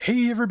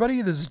Hey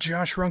everybody, this is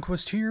Josh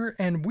Runquist here,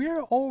 and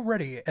we're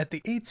already at the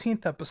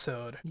 18th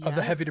episode of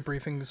the Heavy Yes.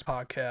 Debriefings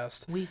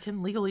podcast. We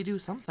can legally do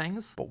some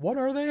things. But what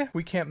are they?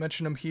 We can't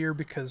mention them here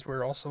because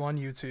we're also on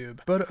YouTube.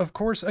 But of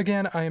course,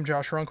 again, I am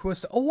Josh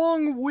Runquist,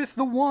 along with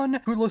the one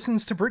who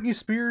listens to Britney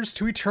Spears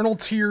to eternal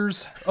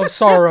tears of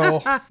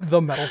sorrow,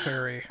 the Metal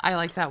Fairy. I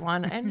like that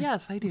one, and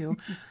yes, I do.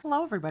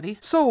 Hello, everybody.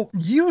 So,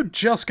 you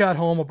just got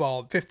home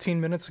about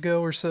 15 minutes ago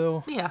or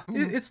so. Yeah,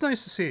 It's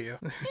nice to see you.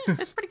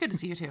 it's pretty good to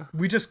see you too.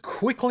 We just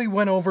quickly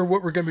went over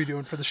what we're going to be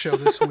doing for the show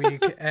this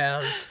week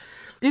as...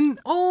 In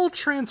all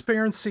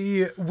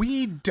transparency,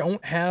 we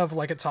don't have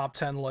like a top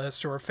 10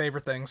 list or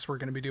favorite things we're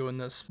going to be doing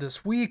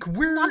this week.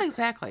 Not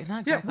exactly.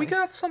 Yeah, we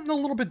got something a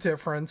little bit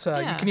different. You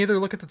Yeah. can either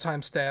look at the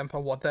timestamp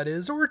on what that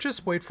is or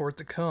just wait for it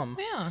to come.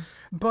 Yeah.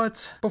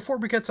 But before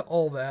we get to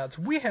all that,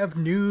 we have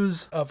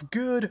news of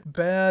good,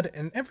 bad,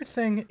 and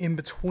everything in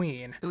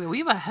between. We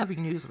have a heavy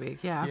news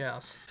week, yeah.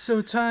 Yes.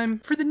 So time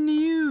for the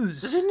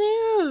news. The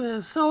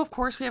news. So, of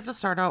course, we have to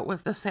start out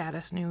with the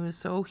saddest news.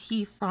 So,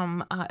 Heath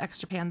from X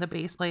Japan, the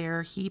bass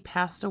player, he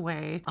passed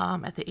away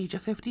at the age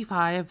of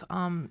 55.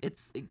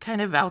 It's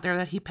kind of out there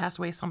that he passed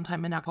away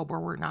sometime in October.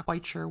 We're not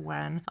quite sure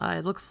when.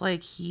 It looks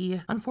like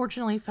he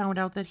unfortunately found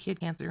out that he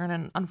had cancer,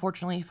 and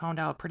unfortunately found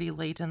out pretty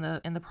late in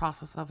the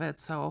process of it.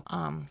 So,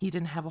 he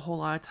didn't have a whole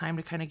lot of time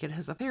to kind of get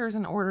his affairs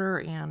in order,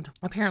 and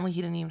apparently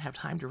he didn't even have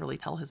time to really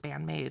tell his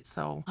bandmates.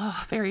 So,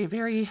 very,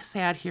 very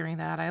sad hearing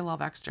that. I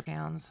love X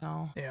Japan,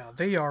 so. Yeah,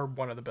 they are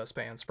one of the best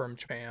bands from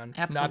Japan.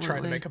 Not trying to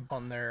Absolutely. make a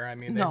pun there. I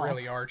mean, No. they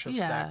really are just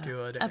that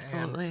good.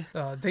 Absolutely.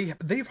 And,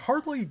 they've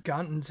hardly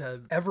gotten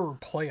to ever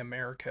play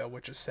America,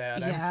 which is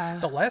sad. Yeah.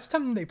 The last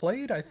time they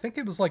played, I think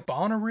it was like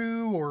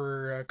Bonnaroo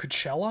or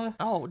Coachella.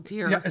 Oh,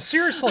 dear. Yeah,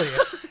 seriously.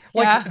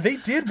 Yeah. They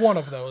did one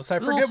of those. I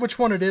forget Ugh. which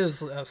one it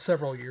is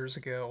several years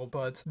ago,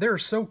 but they're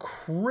so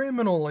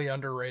criminally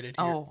underrated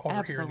here, Oh,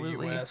 over here in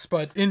absolutely. the US.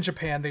 But in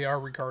Japan, they are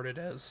regarded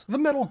as the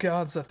metal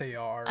gods that they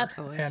are.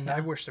 Absolutely, And yeah. I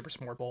wish there was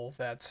more people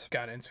that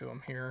got into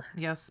them here.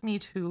 Yes, me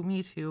too,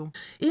 me too.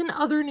 In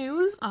other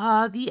news,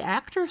 the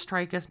actor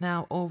strike is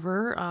now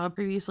over.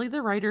 Previously,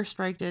 the writer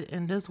strike did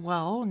end as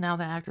well. Now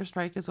the actor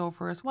strike is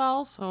over as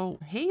well. So,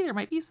 hey, there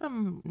might be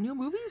some new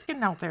movies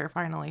getting out there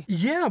finally.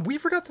 Yeah, we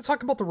forgot to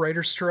talk about the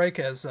writer's strike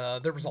as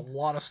there was a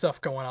lot of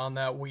stuff going on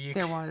that week.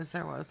 There was.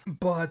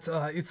 But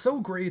it's so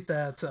great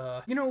that,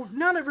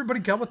 not everybody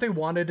got what they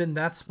wanted, and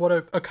that's what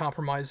a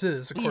compromise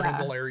is, according Yeah.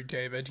 to Larry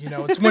David.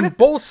 It's when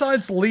both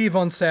sides leave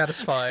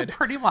unsatisfied.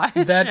 Pretty much,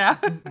 That yeah.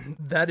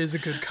 that is a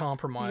good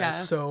compromise.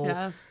 Yes, So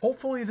yes.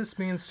 hopefully this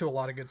means to a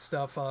lot of good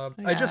stuff. I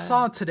Yeah. just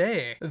saw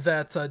today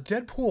that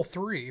Deadpool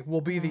 3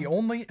 will be the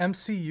only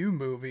MCU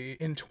movie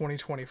in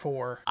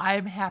 2024.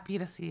 I'm happy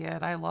to see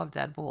it. I love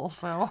Deadpool,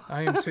 so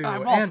I am too.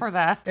 I'm all for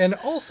that. And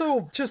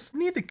also, just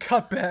need to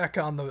cut back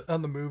on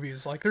the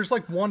movies. Like, there's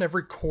like one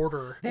every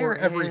quarter or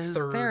every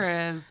third.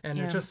 There is. And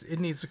yeah. it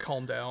needs to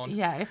calm down.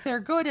 Yeah, if they're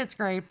good, it's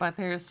great, but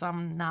there's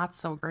some not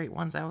so great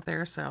ones out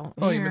there, so.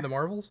 Oh, you mean the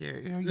Marvels?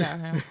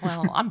 Yeah,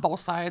 well, on both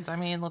sides, I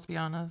mean, let's be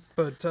honest.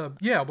 But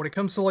yeah, when it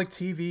comes to like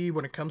TV,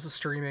 when it comes to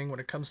streaming, when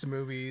it comes to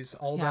movies,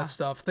 all Yeah. that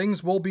stuff,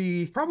 things will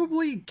be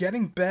probably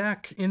getting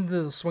back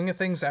into the swing of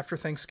things after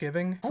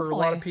Thanksgiving for a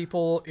lot of Hopefully.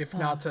 people, if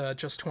not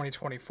just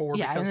 2024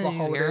 Yeah, because in of the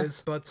the new year.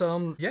 holidays. But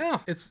yeah,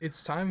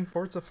 it's time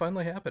for it to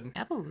finally happen.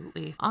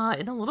 Absolutely.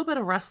 In a little bit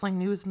of wrestling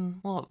news, and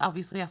well,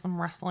 obviously have some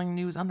wrestling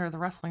news under the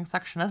wrestling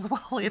section as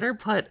well later,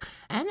 but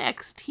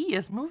NXT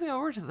is moving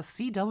over to the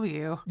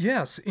CW.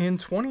 Yes, in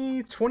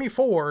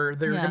 2024,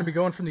 they're Yeah. going to be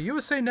going from the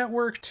USA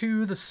Network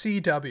to the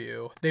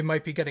CW. They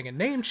might be getting a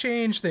name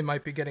change, they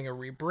might be getting a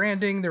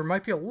rebranding, there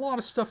might be a lot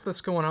of stuff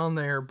that's going on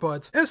there,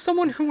 but as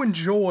someone who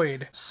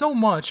enjoyed so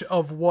much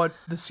of what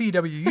the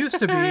CW used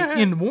to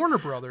be in Warner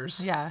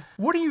Brothers, Yeah.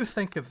 what do you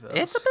think of this?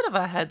 It's a bit of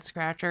a head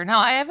scratcher. Now,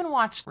 I haven't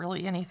watched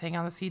really anything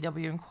on the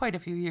CW in quite a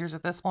few years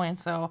at this point,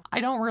 so I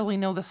don't really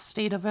know the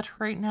state of it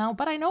right now,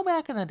 but I know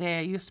back in the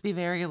day it used to be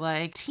very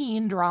like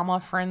teen drama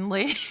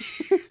friendly.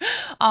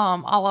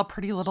 A la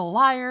Pretty Little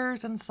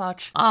Liars and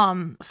such.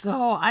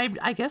 So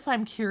I guess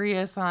I'm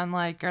curious on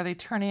like, are they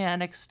turning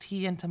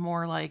NXT into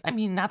more like, I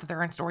mean, not that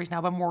they're in stories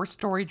now, but more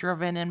story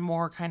driven and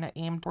more kind of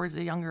aimed towards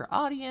the younger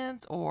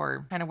audience,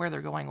 or kind of where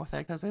they're going with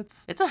it, because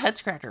it's a head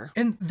scratcher.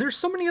 And there's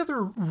so many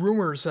other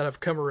rumors that have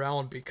come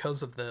around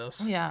because of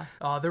this. Yeah.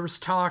 There was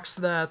talks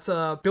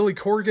that Billy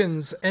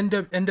Corgan's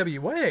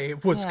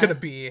NWA was Yeah. going to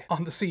be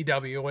on the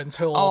CW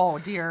until Oh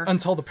dear.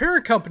 until the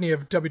parent company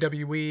of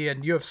WWE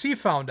and UFC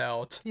found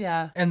out.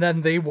 Yeah. And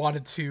then they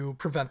wanted to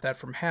prevent that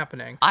from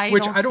happening. I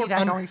which don't I see don't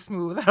that going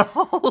smooth at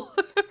all.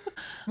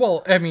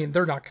 Well, I mean,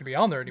 they're not going to be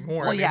on there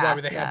anymore. Well, I mean, yeah, why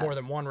would they yeah. have more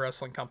than one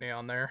wrestling company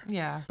on there?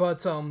 Yeah.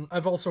 But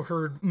I've also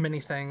heard many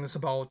things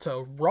about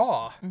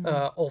Raw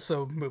Mm-hmm.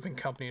 also moving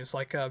companies.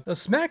 Like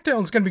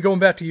SmackDown's going to be going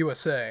back to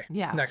USA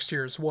Yeah. Mm-hmm. next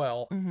year as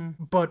well.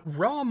 But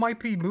Raw might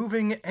be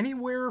moving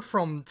anywhere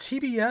from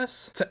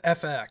TBS to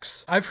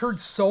FX. I've heard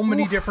so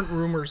many different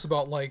rumors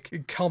about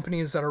like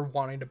companies that are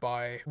wanting to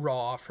buy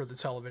Raw for the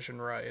television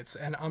rights,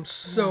 and I'm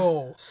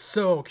so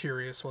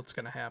curious what's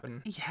going to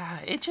happen. Yeah,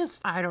 it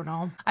just, I don't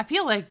know. I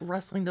feel like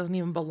wrestling doesn't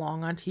even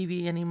belong on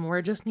TV anymore.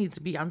 It just needs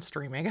to be on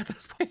streaming at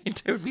this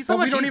point. It would be so But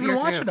much we don't easier even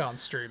watch too. it on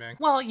streaming.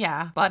 Well,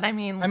 yeah, but I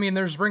mean,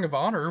 There's Ring of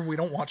Honor. We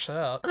don't watch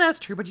that. that's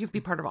true, but you have to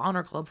be part of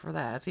Honor Club for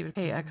that. So you have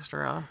to pay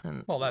extra.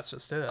 And Well, that's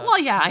just it. well,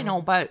 yeah, I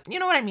know, but you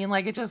know what I mean?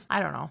 Like, it just, I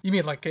don't know. You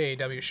mean like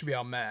AEW should be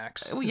on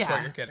Max? Is what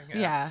Yeah. you're getting at.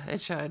 Yeah,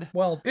 it should.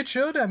 Well, it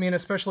should.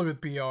 Especially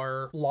with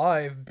BR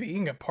Live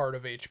being a part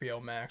of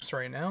HBO Max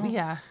right now.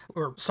 Yeah.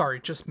 Or sorry,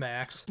 just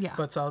Max. Yeah.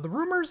 But the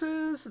rumors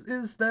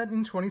is that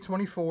in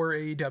 2024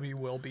 AEW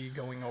will be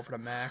going over to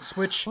Max,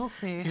 which We'll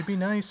see. it'd be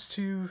nice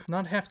to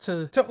not have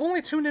to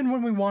only tune in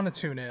when we want to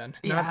tune in,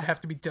 Yeah. not have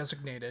to be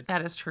designated.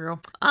 That is true.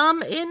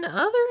 In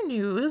other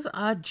news,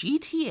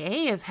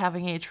 GTA is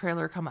having a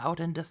trailer come out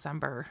in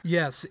December.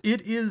 Yes,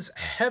 it is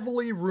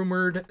heavily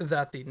rumored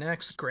that the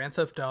next Grand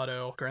Theft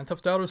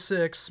Auto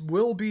 6,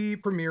 will be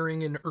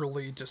premiering in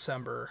early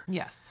December.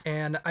 Yes.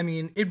 And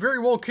it very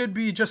well could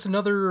be just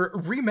another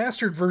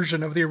remastered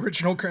version of the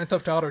original Grand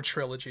Theft Auto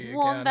trilogy again.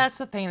 Well, that's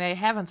the thing. They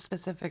haven't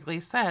specifically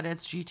said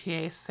it's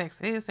GTA 6.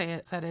 They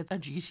said it's a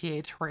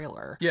GTA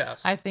trailer.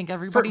 Yes. I think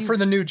everybody's... For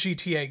the new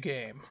GTA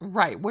game.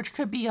 Right, which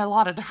could be a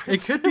lot of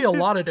different... It could be a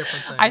lot of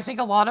different things. I think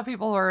a lot of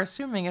people are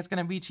assuming it's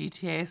going to be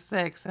GTA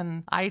 6,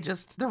 and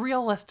the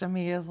realist to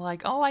me is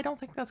like, oh, I don't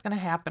think that's going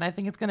to happen. I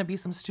think it's going to be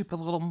some stupid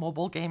little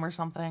mobile game or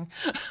something.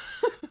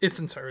 It's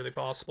entirely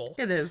possible.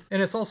 It is.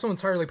 And it's also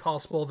entirely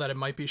possible that it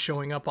might be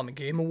showing up on the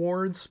Game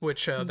Awards,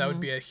 which that would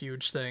be a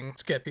huge thing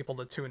to get people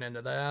to tune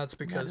into that,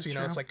 because, is it's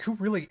true. like, who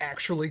really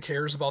actually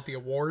cares about the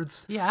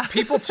awards? Yeah.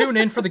 People tune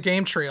in for the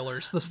game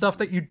trailers, the stuff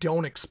that you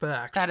don't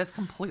expect. That is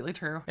completely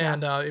true.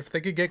 And if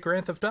they could get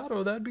Grand Theft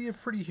Auto, that'd be a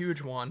pretty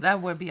huge one.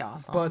 That would be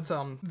awesome. But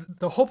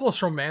the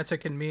hopeless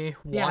romantic in me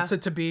wants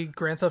it to be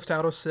Grand Theft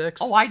Auto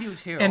 6. Oh, I do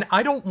too. And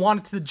I don't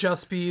want it to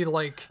just be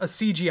like a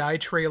CGI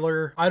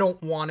trailer. I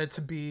don't want it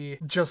to be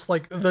just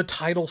like the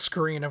title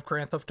screen of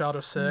Grand Theft Auto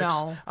 6.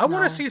 No, I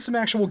want no. to see some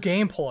actual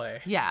gameplay.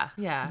 yeah.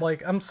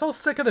 Like, I'm so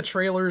sick of the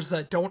trailers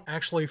that don't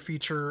actually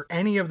feature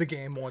any of the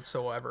game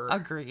whatsoever.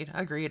 Agreed.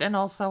 And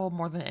also,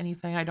 more than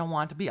anything, I don't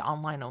want it to be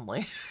online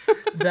only.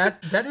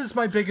 That is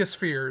my biggest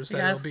fear, is that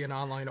it'll Yes. be an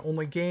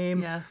online-only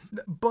game. Yes.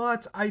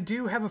 But I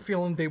do have a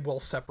feeling they will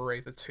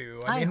separate the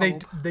two. I they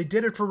hope. they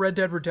did it for Red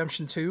Dead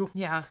Redemption 2.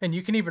 Yeah. And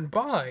you can even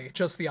buy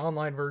just the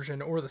online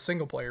version or the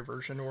single-player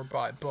version, or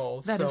buy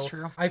both. That is So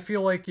true. I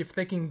feel like if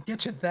they can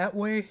get you that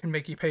way and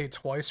make you pay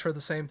twice for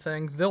the same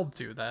thing, they'll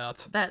do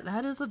that.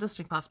 That is a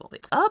distinct possibility.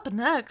 Up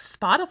next,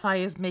 Spotify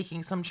is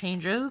making some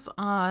changes.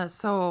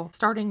 So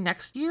starting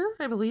next year,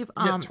 I believe.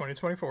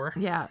 2024.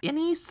 Yeah,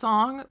 any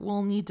song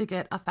will need to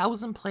get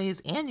 1,000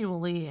 plays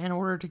annually in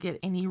order to get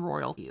any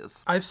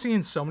royalties. I've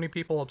seen so many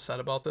people upset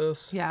about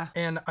this. Yeah.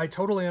 And I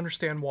totally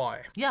understand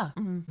why. Yeah.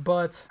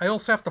 But I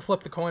also have to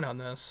flip the coin on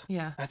this.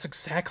 Yeah. That's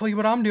exactly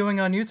what I'm doing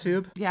on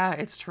YouTube. Yeah,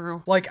 it's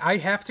true. Like, I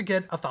have to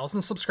get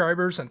 1,000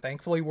 subscribers, and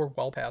thankfully we're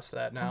well past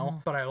that now. Mm-hmm.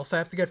 But I also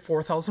have to get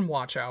 4,000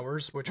 watch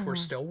hours, which we're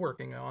still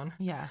working on.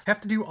 Yeah.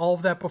 Have to do all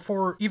of that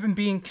before even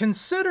being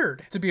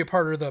considered to be a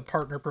part of the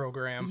partner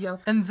program.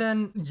 Yep. And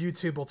then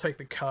YouTube will take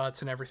the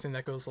cuts and everything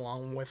that goes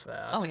along with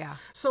that. Oh, yeah.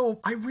 So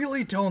I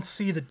really don't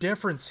see the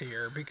difference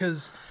here,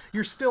 because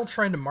you're still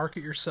trying to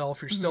market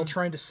yourself. You're still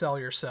trying to sell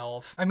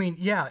yourself.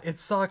 Yeah, it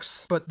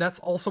sucks, but that's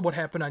also what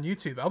happened on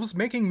YouTube. I was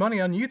making money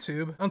on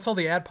YouTube until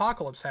the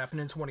adpocalypse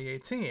happened in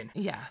 2018.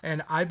 Yeah.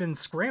 And I've been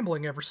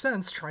scrambling ever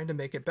since, trying to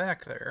make it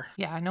back there.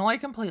 Yeah, no, I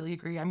completely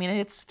agree.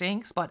 It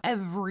stinks, but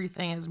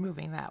everything is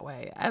moving that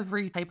way.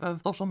 Every type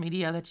of social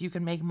media that you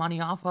can make money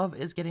off of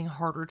is getting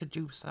harder to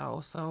do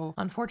so. So,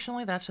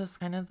 unfortunately, that's just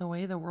kind of the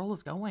way the world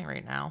is going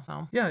right now.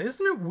 So, Yeah,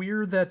 isn't it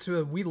weird that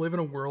we live in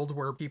a world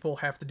where people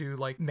have to do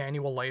like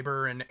manual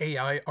labor, and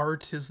AI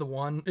art is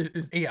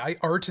AI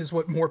art is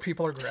what more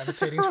people are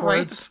gravitating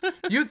towards?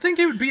 You'd think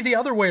it would be the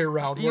other way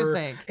around, You'd where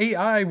think.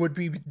 AI would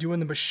be doing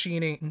the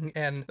machining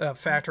and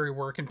factory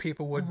work, and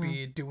people would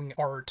be doing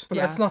art. But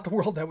Yeah. that's not the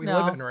world that we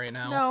no, live in right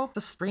now. No, it's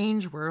a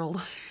strange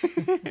world.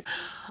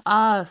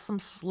 Some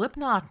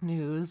Slipknot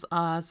news.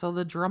 So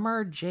the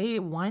drummer Jay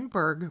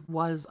Weinberg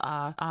was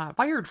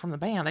fired from the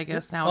band. I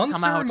guess now it's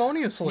come out.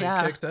 Unceremoniously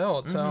Yeah. kicked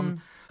out.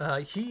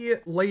 He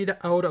laid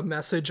out a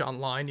message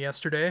online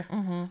yesterday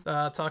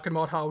talking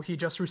about how he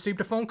just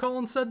received a phone call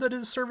and said that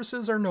his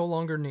services are no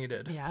longer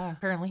needed. Yeah,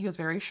 apparently he was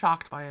very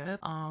shocked by it.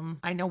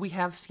 I know we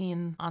have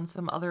seen on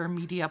some other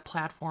media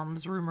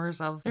platforms rumors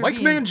of there Mike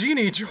being-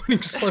 Mangini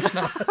joining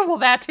Slipknot. well,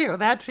 that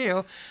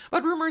too.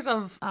 But rumors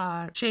of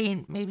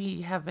Jane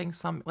maybe having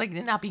some, like,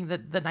 not being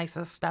the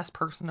nicest, best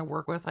person to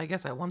work with, I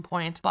guess, at one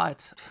point.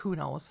 But who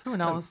knows? Who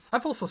knows?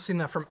 I've also seen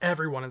that from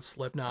everyone in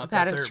Slipknot.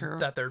 That is they're, true.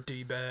 That they're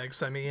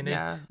D-bags.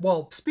 Yeah.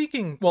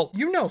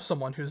 You know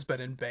someone who's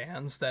been in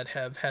bands that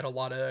have had a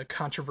lot of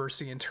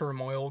controversy and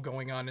turmoil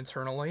going on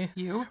internally.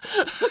 You?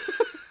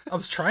 I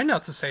was trying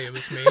not to say it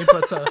was me,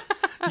 but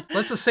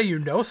Let's just say you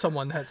know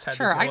someone that's had to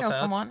Sure, deal I with know that.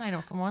 someone. I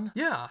know someone.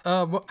 Yeah.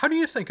 How do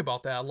you think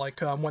about that? Like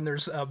when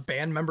there's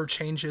band member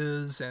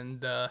changes and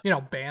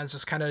bands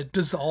just kind of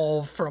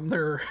dissolve from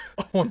their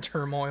own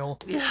turmoil.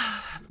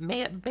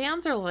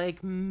 Bands are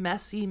like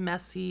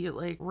messy,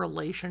 like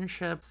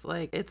relationships.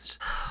 Like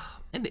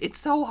and it's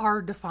so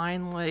hard to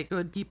find like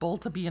good people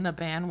to be in a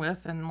band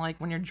with, and like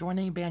when you're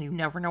joining a band you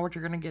never know what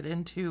you're gonna get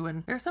into,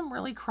 and there's some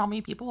really crummy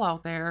people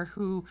out there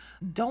who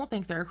don't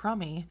think they're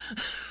crummy.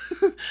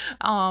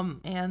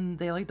 And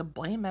they like to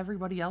blame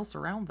everybody else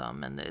around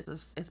them, and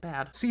it's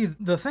bad. See,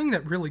 the thing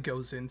that really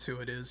goes into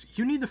it is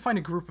you need to find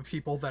a group of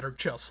people that are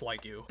just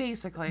like you,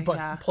 Basically, but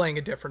yeah. playing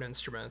a different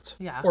instrument,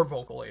 Yeah. or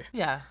vocally.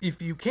 Yeah.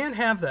 If you can't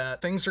have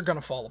that, things are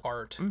gonna fall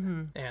apart,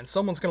 and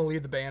someone's gonna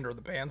leave the band, or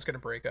the band's gonna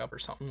break up, or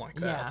something like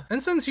that. Yeah.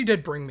 And since you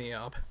did bring me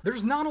up,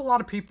 there's not a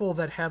lot of people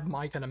that have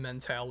my kind of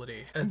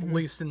mentality, at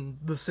least in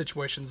the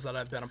situations that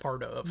I've been a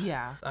part of.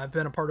 Yeah. I've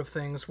been a part of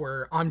things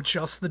where I'm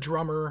just the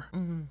drummer,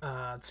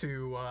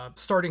 to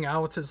starting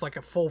out as like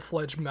a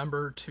full-fledged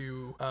member,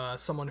 to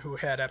someone who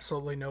had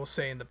absolutely no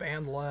say in the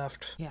band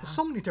left. Yeah.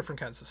 So many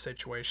different kinds of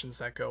situations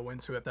that go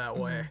into it that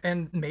way.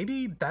 And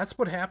maybe that's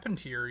what happened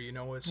here,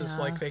 it's just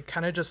Yeah. like they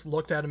kind of just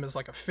looked at him as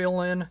like a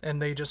fill-in,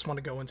 and they just want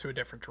to go into a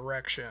different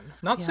direction.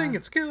 Not saying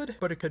it's good,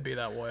 but it could be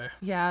that way.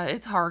 Yeah,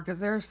 it's hard because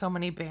there are so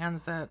many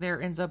bands that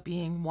there ends up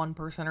being one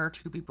person or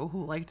two people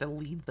who like to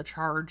lead the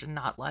charge and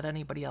not let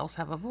anybody else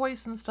have a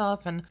voice and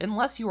stuff. And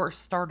unless you are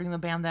starting the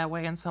band that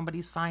way and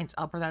somebody signs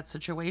up for that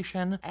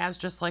situation as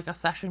just like a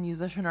session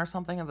musician or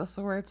something of the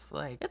sorts,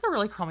 like it's a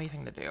really crummy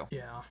thing to do.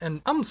 Yeah,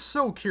 and I'm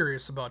so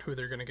curious about who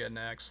they're gonna get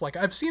next. Like,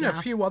 I've seen a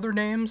few other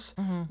names,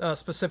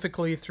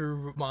 specifically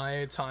through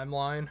my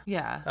timeline.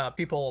 Yeah.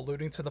 People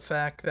alluding to the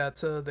fact that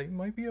they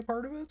might be a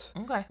part of it.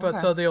 Okay. But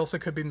okay. They also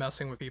could be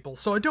messing with people.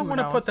 So I don't want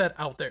to knows? put that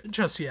out there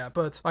just yet.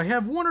 But I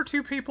have one or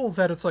two people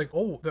that it's like,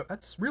 oh,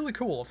 that's really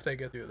cool if they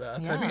get to do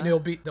that. I mean,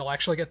 Yeah. they'll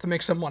actually get to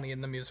make some money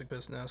in the music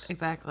business.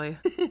 Exactly.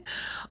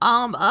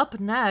 Up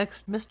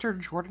next, Mr.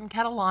 Jordan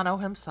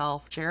Catalano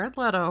himself, Jared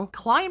Leto,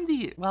 climbed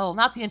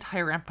not the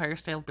entire Empire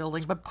State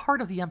Building, but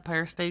part of the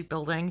Empire State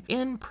Building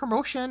in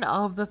promotion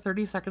of the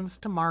 30 Seconds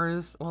to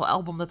Mars,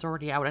 album that's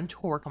already out and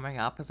tour coming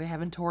up, because they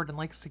haven't toured in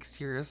like 6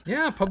 years.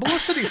 Yeah,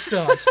 publicity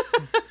stunt.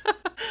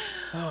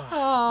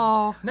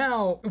 Oh.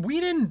 Now,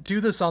 we didn't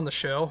do this on the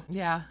show.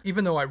 Yeah.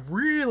 Even though I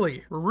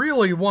really,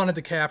 really wanted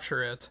to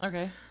capture it.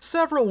 Okay.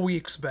 Several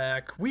weeks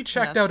back, we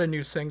checked Yes. out a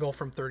new single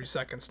from 30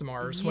 Seconds to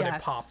Mars when it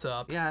Yes. popped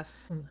up.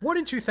 Yes. What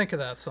did you think of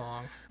that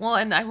song? Well,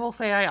 and I will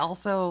say I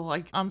also,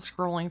 on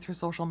scrolling through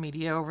social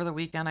media over the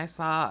weekend, I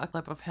saw a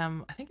clip of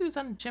him. I think he was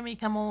on Jimmy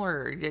Kimmel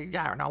or, I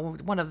don't know,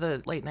 one of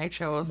the late night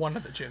shows. One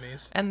of the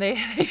Jimmies. And they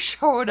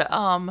showed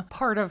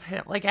part of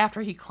him, like after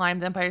he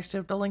climbed the Empire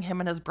State Building, him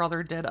and his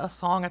brother did a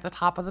song at the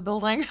top of the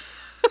building.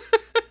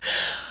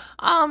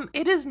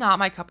 It is not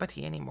my cup of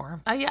tea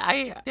anymore.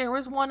 There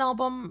was one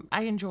album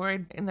I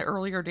enjoyed in the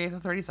earlier days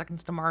of 30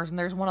 Seconds to Mars, and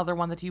there's one other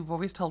one that you've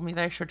always told me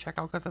that I should check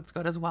out because it's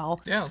good as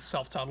well. Yeah, it's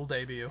self-titled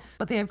debut.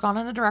 But they have gone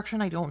in a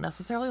direction I don't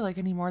necessarily like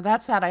anymore.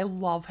 That said, I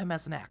love him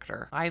as an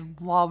actor. I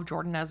love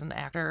Jordan as an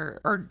actor.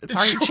 Or,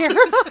 sorry, Jared.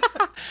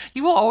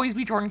 He will always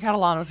be Jordan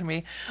Catalano to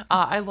me.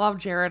 I love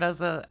Jared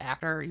as an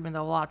actor, even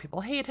though a lot of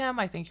people hate him.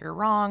 I think you're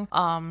wrong.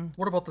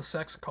 What about the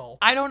sex cult?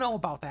 I don't know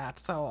about that,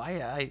 so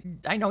I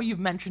know you've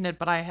mentioned it,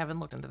 but I haven't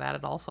looked into that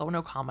at all, so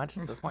no comment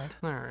at this point.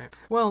 All right.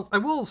 Well, I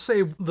will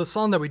say the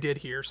song that we did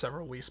here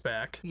several weeks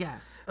back, Yeah.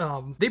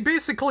 they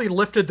basically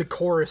lifted the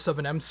chorus of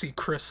an MC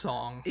Chris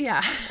song.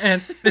 Yeah.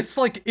 And it's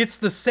like, it's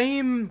the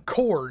same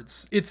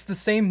chords, it's the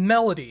same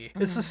melody,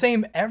 it's the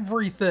same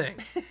everything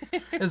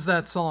as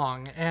that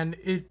song, and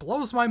it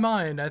blows my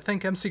mind. I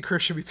think MC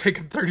Chris should be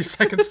taking 30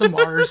 Seconds to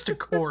Mars to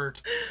court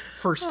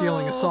for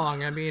stealing a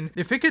song. I mean,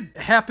 if it could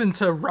happen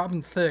to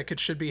Robin Thicke, it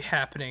should be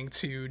happening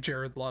to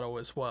Jared Leto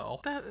as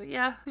well.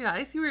 Yeah,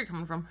 I see where you're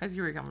coming from.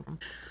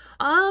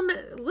 A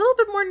little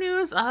bit more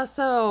news.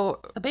 So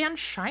the band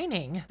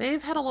Shining,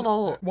 they've had a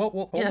little. Well,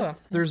 hold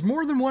Yes. on. There's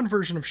more than one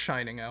version of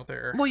Shining out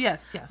there. Well,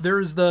 yes. There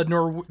is the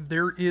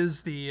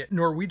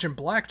Norwegian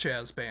black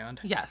jazz band,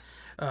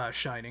 Yes.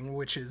 Shining,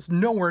 which is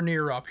nowhere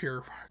near up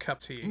here, cup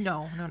tea.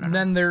 No. And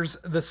then there's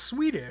the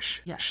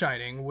Swedish Yes.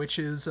 Shining, which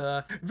is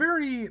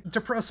very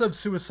depressive,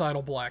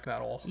 suicidal black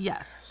metal.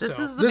 Yes. This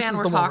So is the this band is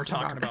we're the one we're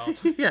talking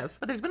talking about. Yes.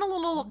 But there's been a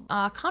little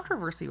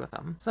controversy with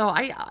them. So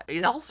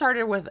it all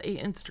started with a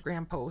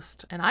Instagram post,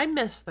 and I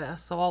missed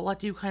this, so I'll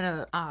let you kind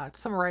of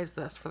summarize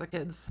this for the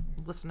kids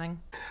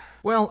listening.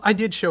 Well, I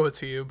did show it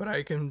to you, but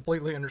I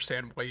completely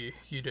understand why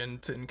you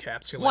didn't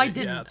encapsulate Well, I it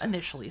didn't yet.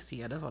 initially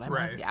see it, is what I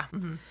Right. meant. Yeah.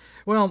 Mhm.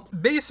 Well,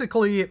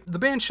 basically, the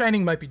band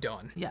Shining might be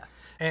done.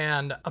 Yes.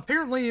 And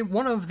apparently,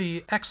 one of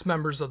the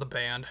ex-members of the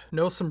band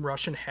knows some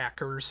Russian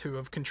hackers who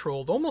have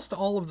controlled almost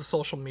all of the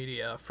social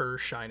media for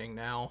Shining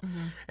now,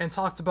 and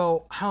talked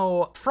about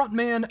how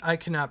frontman, I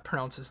cannot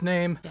pronounce his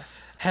name,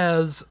 Yes.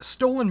 has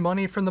stolen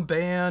money from the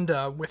band,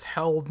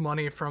 withheld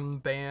money from the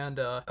band,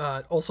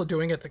 also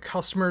doing it to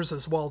customers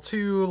as well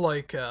too.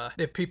 Like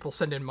if people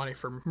send in money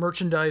for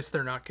merchandise,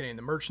 they're not getting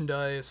the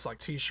merchandise, like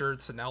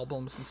T-shirts and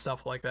albums and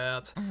stuff like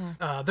that.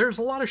 There's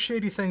a lot of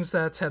shady things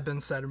that have been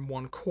said in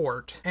one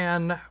court,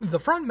 and the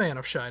frontman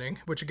of Shining,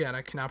 which again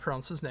I cannot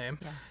pronounce his name,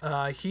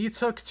 he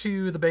took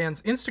to the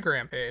band's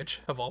Instagram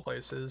page of all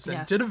places and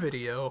Yes. did a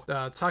video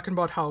talking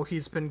about how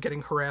he's been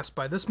getting harassed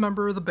by this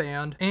member of the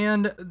band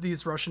and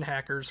these Russian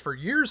hackers for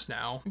years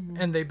now,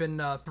 and they've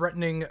been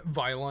threatening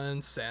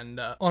violence and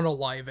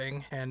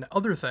unaliving and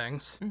other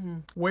things,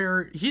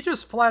 where he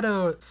just flat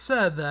out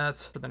said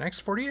that for the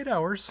next 48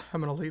 hours,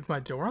 I'm going to leave my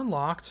door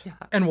unlocked,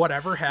 and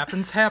whatever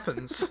happens,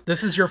 happens.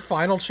 This is your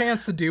final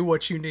chance to do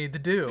what you need to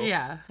do.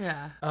 Yeah,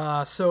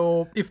 yeah.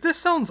 So if this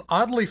sounds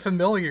oddly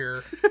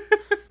familiar,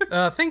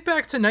 think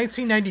back to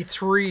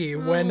 1993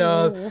 when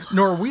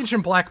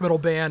Norwegian black metal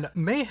band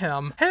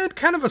Mayhem had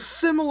kind of a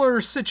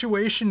similar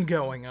situation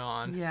going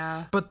on.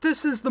 Yeah. But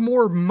this is the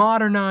more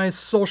modernized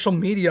social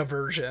media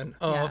version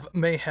of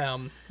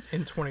Mayhem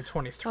in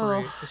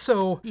 2023.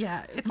 So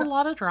Yeah, it's a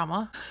lot of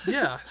drama.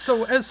 yeah,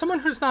 so as someone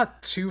who's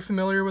not too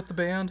familiar with the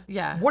band,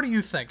 Yeah. what do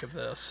you think of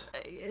this?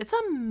 It's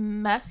a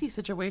messy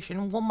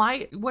situation. Well,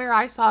 where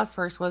I saw it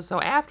first was so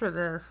after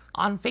this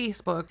on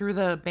Facebook through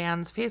the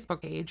band's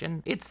Facebook page,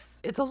 and it's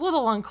a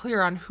little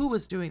unclear on who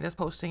was doing this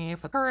posting,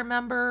 if a current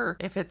member,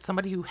 if it's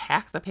somebody who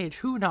hacked the page,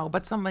 who knows.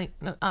 But somebody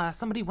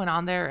went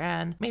on there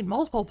and made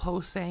multiple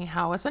posts saying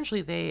how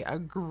essentially they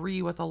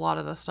agree with a lot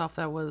of the stuff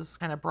that was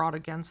kind of brought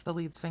against the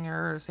lead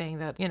singer, saying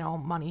that, you know,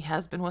 money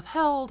has been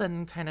withheld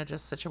and kind of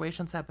just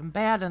situations have been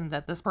bad, and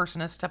that this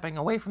person is stepping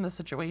away from the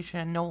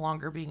situation, no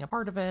longer being a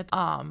part of it.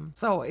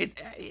 So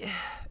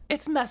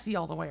it's messy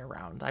all the way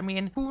around. I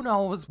mean, who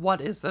knows what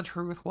is the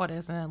truth, what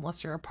isn't,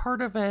 unless you're a part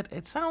of it.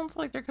 It sounds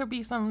like there could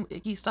be some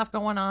icky stuff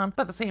going on,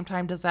 but at the same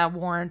time, does that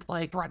warrant,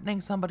 like,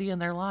 threatening somebody in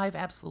their life?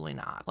 Absolutely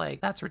not.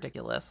 Like, that's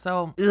ridiculous.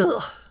 So,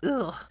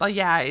 ugh. But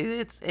yeah,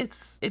 it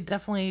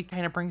definitely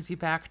kind of brings you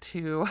back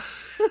to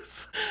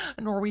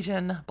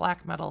Norwegian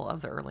black metal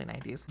of the early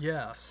 90s.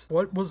 Yes.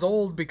 What was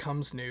old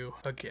becomes new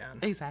again.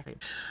 Exactly.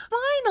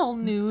 Final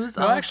news.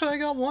 No, actually, I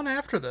got one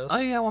after this. Oh,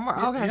 yeah, one more.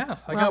 Okay. Yeah,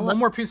 I got one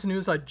more piece of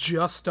news I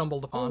just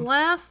stumbled upon. The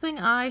last thing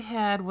I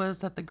had was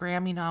that the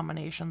Grammy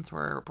nominations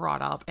were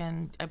brought up,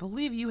 and I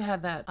believe you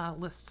had that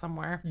list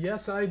somewhere.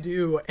 Yes, I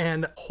do.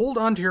 And hold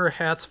on to your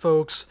hats,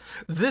 folks.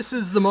 This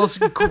is the most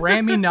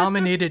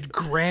Grammy-nominated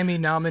Grammy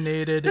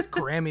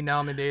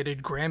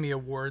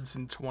Awards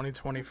in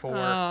 2024.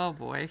 Oh,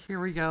 boy. Here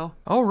we go.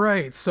 All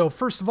right. So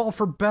first of all,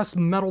 for Best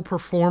Metal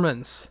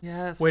Performance.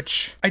 Yes.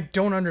 Which I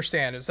don't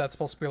understand. Is that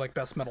supposed to be like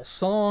Best Metal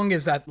Song?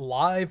 Is that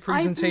live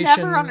presentation? I've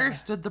never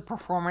understood the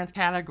performance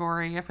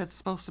category, if it's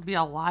supposed to be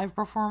a live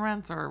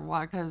performance or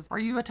what, because are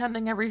you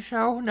attending every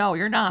show? No,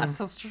 you're not,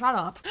 so shut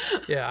up.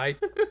 Yeah,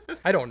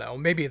 I don't know.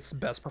 Maybe it's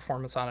best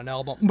performance on an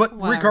album. But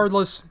Whatever.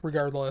 regardless.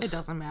 It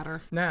doesn't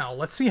matter. Now,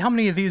 let's see how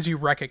many of these you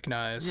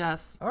recognize.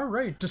 Yes. All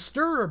right.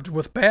 Disturbed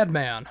with Bad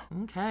Man.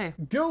 Okay.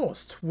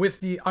 Ghost with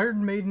the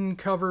Iron Maiden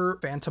cover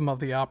Phantom of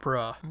the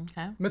Opera.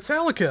 Okay.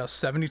 Metallica,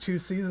 72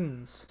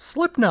 Seasons.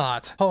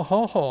 Slipknot. Ho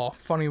ho ho.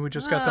 Funny we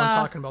just got done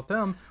talking about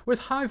them. With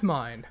Hive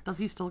Mind. Does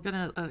he still get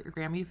a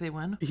Grammy if they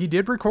win? He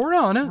did record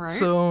on it, Right.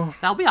 so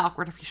That'll be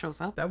awkward if he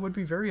shows up. that would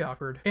be very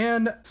awkward.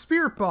 And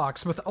Spirit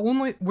Box with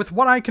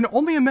what I can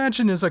only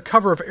imagine is a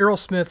cover of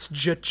Aerosmith's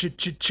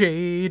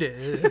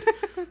Jaded.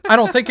 I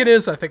don't think it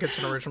is. I think it's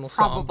an original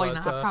song. Probably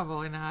but, not.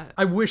 Probably not.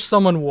 I wish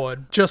someone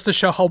would, just to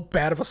show how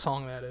bad of a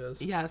song that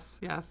is. Yes.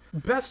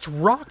 Best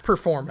rock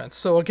performance.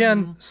 So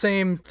again,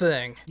 same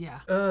thing. Yeah.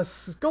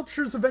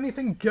 Sculptures of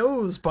Anything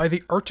Goes by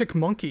the Arctic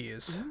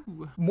Monkeys.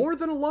 More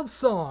Than a Love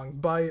Song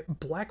by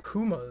Black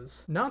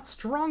Pumas. Not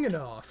Strong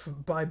Enough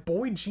by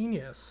Boy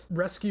Genius.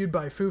 Rescued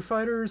by Foo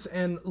Fighters.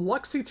 And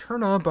Lux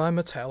Eterna by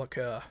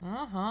Metallica.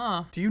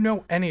 Do you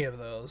know any of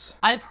those?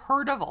 I've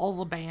heard of all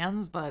the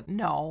bands, but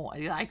no,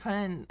 I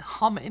couldn't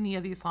hum any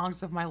of these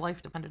songs if my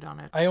life depended on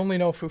it. I only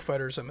know Foo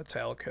Fighters and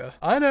Metallica.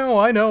 I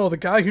know. The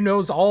guy who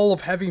knows all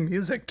of heavy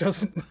music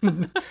doesn't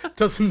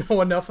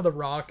know enough of the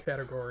rock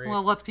category.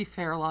 Well, let's be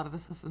fair, a lot of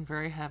this isn't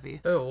very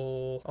heavy.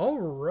 Oh, all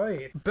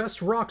right.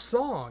 Best rock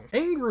song,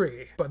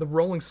 Angry by the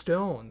Rolling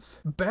Stones.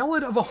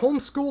 Ballad of a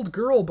Homeschooled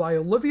Girl by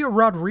Olivia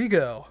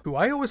Rodrigo, who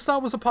I always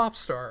thought was a pop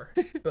star,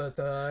 but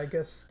I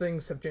guess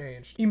things have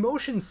changed.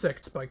 Emotion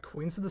Sicked by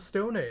Queens of the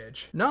Stone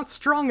Age. Not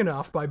Strong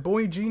Enough by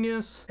Boy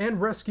Genius,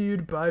 and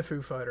Rescued by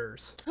Foo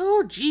Fighters.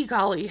 Oh, gee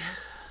golly.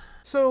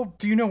 So,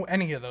 do you know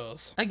any of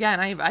those? Again,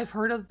 I've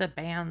heard of the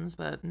bands,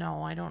 but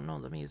no, I don't know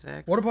the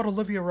music. What about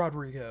Olivia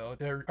Rodrigo?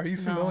 Are you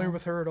familiar No.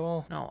 with her at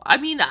all? No, I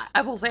mean,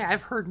 I will say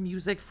I've heard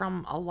music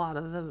from a lot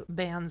of the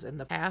bands in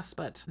the past,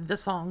 but the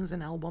songs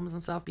and albums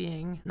and stuff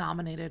being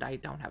nominated, I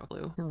don't have a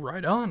clue.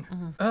 Right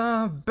on.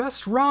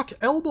 Best rock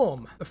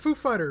album. The Foo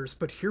Fighters,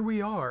 But Here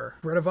We Are.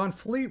 Greta Van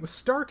Fleet with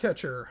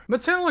Starcatcher.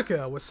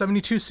 Metallica with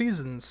 72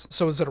 Seasons.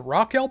 So is it a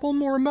rock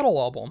album or a metal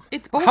album?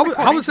 It's both How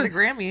according is to it? the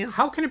Grammys.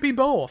 How can it be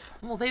both?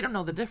 Well, they don't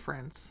know the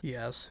difference.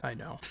 Yes, I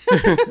know.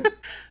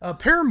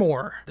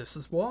 Paramore. This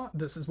is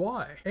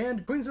why.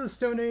 And Queens of the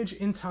Stone Age,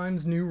 In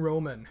Times New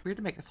Roman. Weird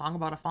to make a song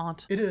about a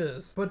font. It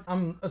is, but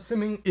I'm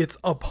assuming it's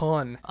a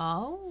pun.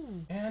 Oh.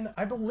 And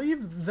I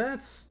believe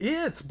that's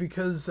it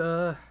because,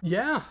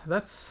 yeah,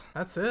 that's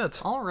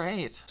it. All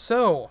right.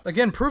 So,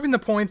 again, proving the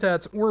point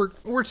that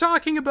we're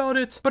talking about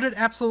it, but it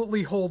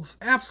absolutely holds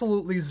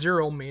absolutely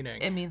zero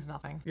meaning. It means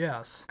nothing.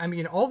 Yes. I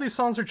mean, all these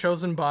songs are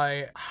chosen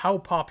by how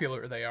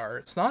popular they are.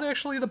 It's not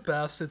actually the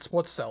best, it's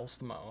what sells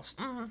the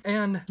most.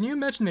 And can you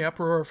imagine the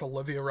uproar if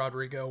Olivia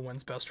Rodrigo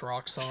wins Best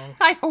Rock Song?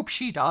 I hope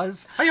she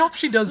does. I hope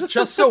she does,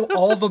 just so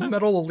all the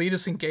metal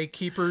elitists and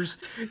gatekeepers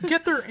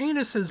get their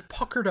anuses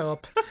puckered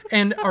up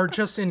and are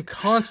just in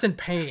constant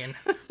pain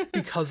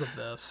because of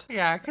this.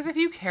 Yeah, because if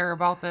you care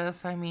about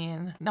this, I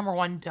mean, number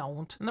one,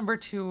 don't. Number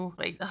two,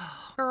 like,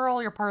 ugh,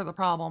 girl, you're part of the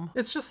problem.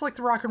 It's just like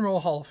the Rock and Roll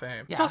Hall of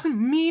Fame. Yeah. It doesn't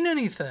mean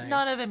anything.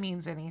 None of it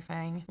means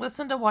anything.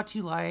 Listen to what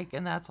you like,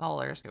 and that's all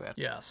there is to it.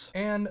 Yes.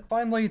 And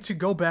finally, to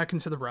go back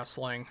into the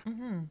wrestling.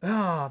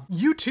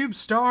 YouTube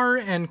star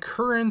and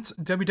current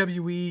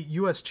WWE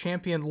US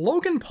champion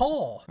Logan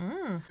Paul,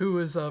 who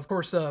is, of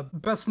course,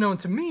 best known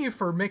to me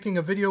for making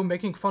a video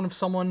making fun of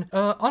someone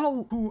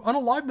who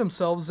unalived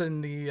themselves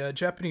in the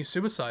Japanese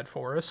suicide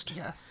forest,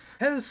 Yes.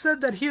 has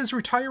said that he is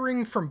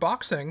retiring from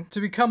boxing to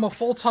become a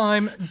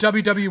full-time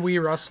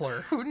WWE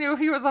wrestler. Who knew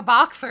he was a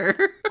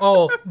boxer?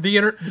 Oh, the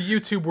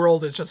YouTube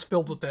world is just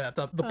filled with that.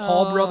 The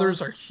Paul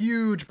brothers are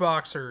huge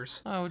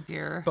boxers. Oh,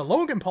 dear. But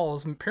Logan Paul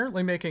is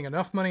apparently making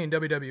enough money in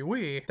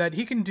WWE that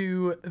he can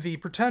do the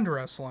pretend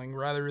wrestling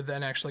rather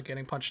than actually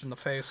getting punched in the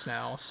face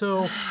now.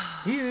 So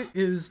he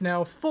is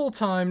now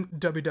full-time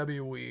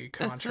WWE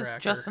contractor. This is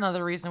just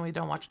another reason we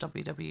don't watch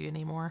WWE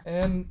anymore.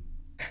 And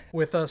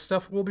with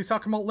stuff we'll be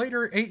talking about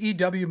later,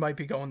 AEW might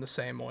be going the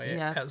same way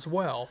Yes. as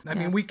well. I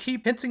mean, Yes. we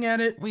keep hinting at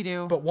it. We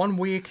do. But 1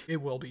 week,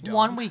 it will be done.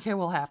 1 week it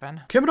will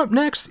happen. Coming up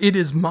next, it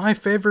is my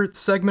favorite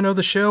segment of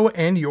the show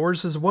and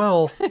yours as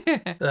well.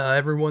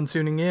 Everyone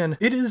tuning in.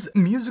 It is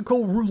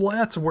Musical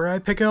Roulette, where I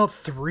pick out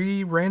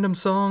 3 random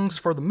songs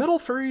for the Metal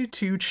Furry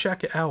to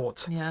check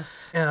out.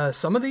 Yes.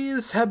 Some of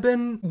these have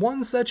been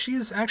ones that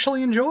she's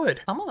actually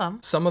enjoyed. Some of them.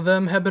 Some of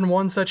them have been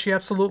ones that she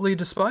absolutely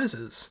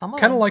despises. Some of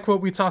Kind of them. like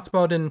what we talked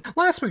about in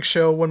last week's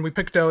show when we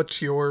picked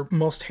out your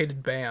most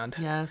hated band.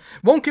 Yes.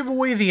 Won't give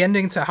away the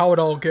ending to how it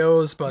all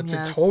goes, but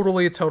Yes.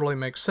 it totally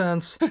makes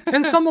sense.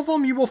 And some of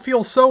them you will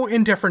feel so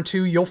indifferent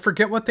to, you'll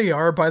forget what they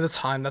are by the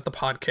time that the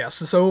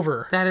podcast is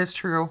over. That is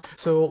true.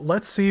 So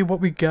let's see what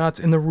we got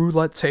in the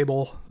roulette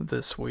table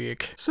this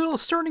week. So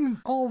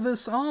starting all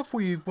this off,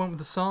 we went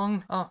with a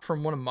song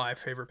from one of my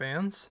favorite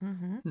bands,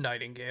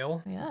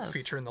 Nightingale, Yes.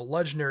 featuring the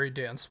legendary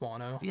Dan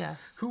Swano.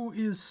 Yes. Who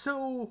is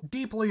so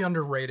deeply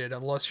underrated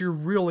unless you're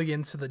really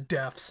into the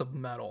depths of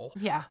metal.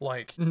 Yeah.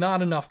 Like,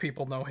 not enough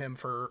people know him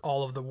for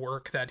all of the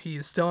work that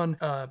he's done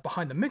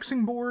behind the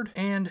mixing board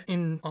and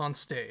on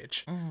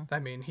stage. I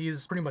mean,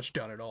 he's pretty much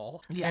done it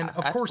all. Yeah, and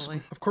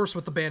absolutely. of course,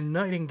 with the band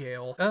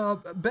Nightingale,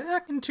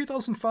 back in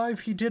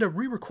 2005, he did a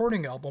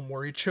re-recording album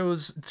where he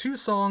chose 2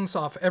 songs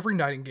off every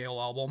Nightingale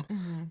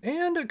album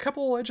and a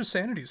couple Edge of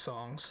Sanity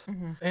songs,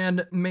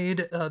 and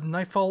made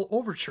Nightfall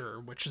Overture,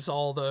 which is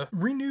all the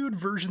renewed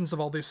versions of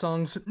all these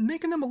songs,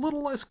 making them a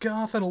little less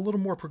goth and a little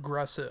more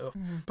progressive.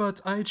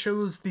 But I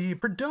chose the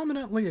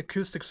predominantly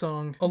acoustic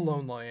song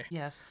Lonely.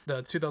 Yes.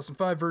 The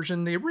 2005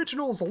 version. The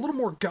original is a little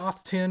more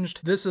goth tinged.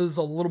 This is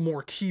a little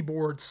more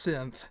keyboard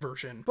synth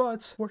version.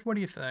 But what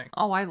do you think?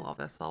 Oh, I love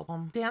this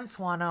album. Dan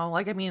Swano,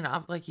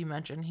 like you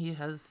mentioned, he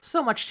has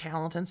so much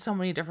talent in so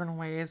many different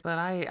ways, but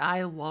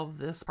I love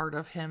this part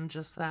of him,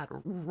 just that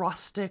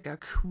rustic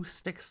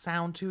acoustic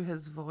sound to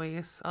his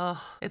voice.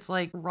 It's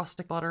like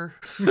rustic butter.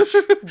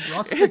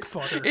 Rustic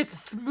butter. It's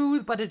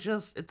smooth, but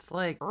it's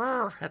like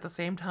at the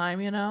same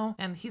time, you know?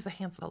 And he's a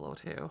handsome fellow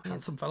too.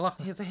 Handsome fella.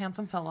 He's a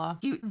handsome fella.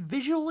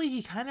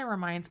 He kind of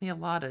reminds me a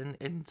lot,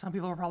 and some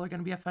people are probably going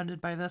to be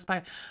offended by this,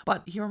 but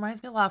he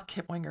reminds me a lot of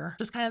Kip Winger.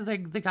 Just kind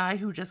of the guy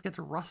who just gets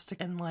rustic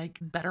and like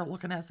better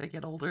looking as they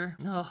get older.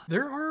 Ugh.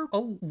 There are a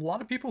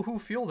lot of people who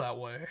feel that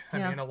way. I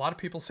Yeah. mean, a lot of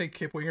people say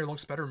Kip Winger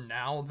looks better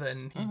now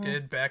than he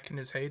did back in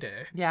his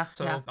heyday. Yeah,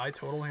 So yeah. I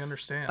totally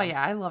understand. But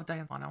yeah, I love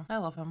Dan Bono. I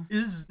love him.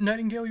 Is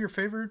Nightingale your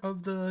favorite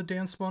of the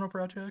Dan Bono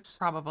projects?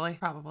 Probably,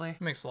 probably.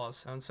 Makes a lot of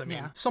sense. I mean,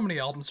 Yeah. so many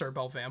albums are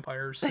about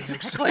vampires. It makes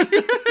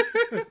Exactly.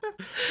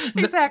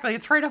 Exactly.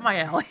 It's right up my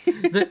alley.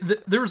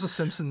 There was a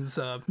Simpsons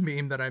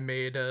meme that I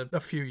made a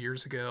few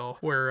years ago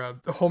where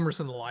Homer's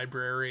in the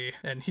library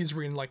and he's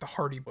reading like the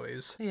Hardy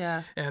Boys.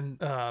 Yeah. And,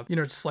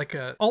 just like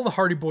all the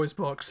Hardy Boys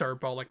books are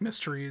about like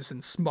mysteries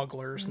and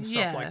smugglers and stuff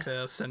Yeah. like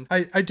this. And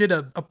I did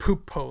a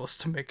poop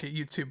post to make it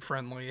YouTube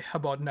friendly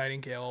about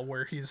Nightingale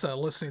where he's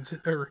listening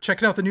to or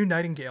checking out the new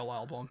Nightingale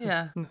album.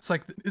 Yeah. It's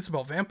like, it's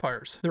about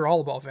vampires. They're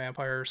all about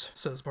vampires,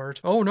 says Bart.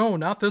 Oh no,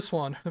 not this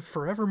one.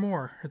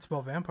 Forevermore. It's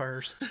about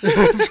vampires.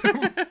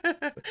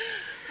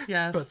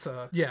 Yes.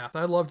 But yeah,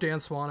 I love Dan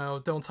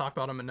Swano. Don't talk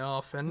about him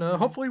enough. And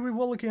hopefully we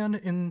will again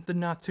in the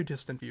not too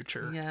distant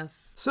future.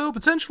 Yes. So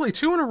potentially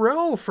 2 in a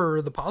row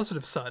for the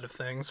positive side of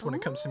things when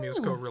it comes to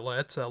musical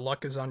roulette.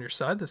 Luck is on your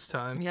side this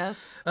time.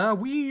 Yes.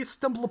 We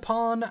stumble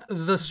upon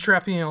The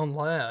Strapping Young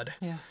Lad.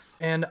 Yes.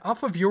 And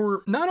off of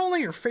not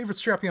only your favorite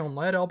Strapping Young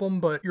Lad album,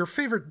 but your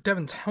favorite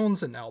Devin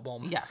Townsend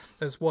album. Yes.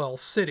 As well,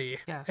 City.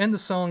 Yes. And the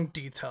song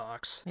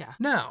Detox. Yeah.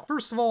 Now,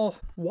 first of all,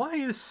 why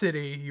is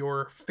City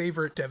your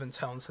favorite Devin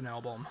Townsend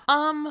album?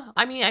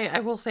 I mean, I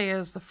will say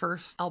is the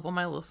first album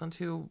I listened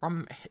to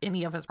from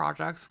any of his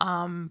projects.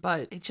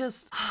 But it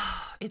just,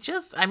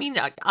 I mean,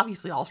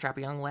 obviously all Strappy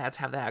Young Lads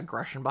have that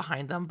aggression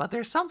behind them, but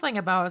there's something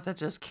about it that's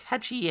just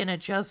catchy and it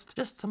just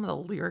some of the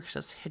lyrics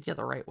just hit you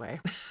the right way.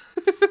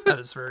 That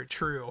is very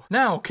true.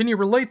 Now, can you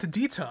relate to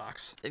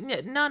Detox?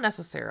 Not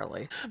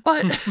necessarily,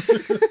 but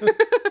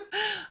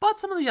but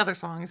some of the other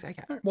songs I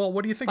can. Well,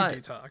 what do you think But-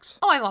 of Detox?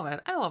 Oh, I love it.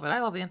 I love it. I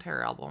love the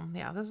entire album.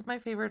 Yeah, this is my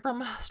favorite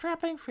from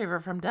Strapping,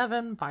 favorite from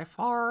Devin by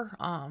far.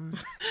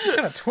 Just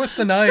gotta twist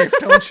the knife,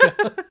 don't you?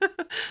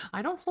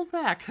 I don't hold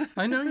back.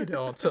 I know you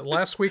don't.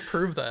 Last week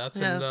proved that.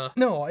 And, Yes.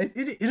 no, it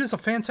is a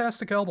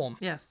fantastic album.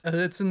 Yes.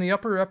 It's in the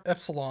upper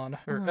epsilon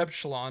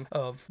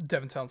of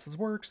Devin Townsend's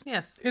works.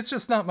 Yes. It's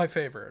just not my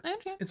favorite.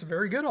 Okay. It's a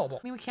very good album.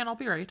 I mean, we can't all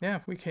be right. Yeah,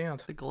 we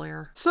can't. The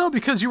glare. So,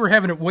 because you were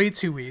having it way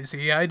too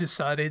easy, I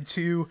decided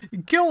to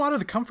go out of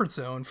the comfort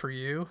zone for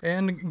you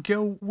and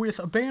go with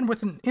a band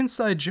with an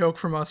inside joke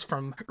from us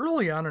from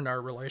early on in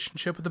our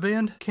relationship with the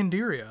band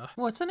Candiria.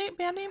 What's the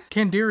band name?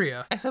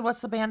 Candiria. I said,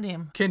 what's the band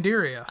name?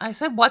 Candiria. I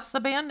said, what's the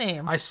band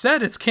name? I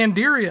said it's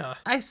Candiria.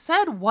 I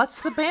said,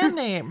 what's the band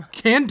name?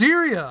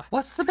 Candiria.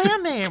 What's the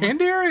band name?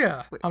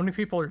 Candiria. How many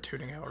people are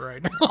tuning out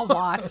right now? A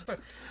lot.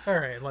 All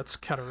right, let's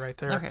cut it right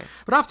there. Okay.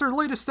 But after their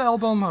latest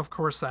album, of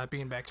course, that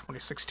being back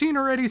 2016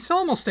 already, so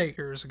almost 8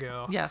 years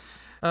ago, Yes.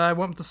 I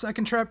went with the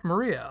second track,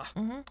 Maria.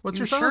 What's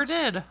You your thoughts?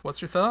 sure did.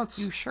 What's your thoughts?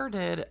 You sure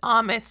did.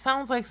 It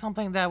sounds like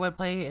something that would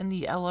play in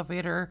the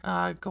elevator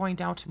going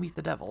down to meet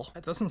the devil.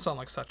 That doesn't sound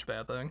like such a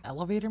bad thing.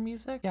 Elevator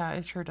music? Yeah,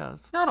 it sure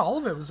does. Not all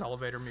of it was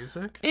elevator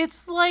music.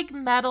 It's like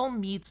metal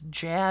meets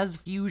jazz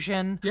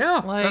fusion.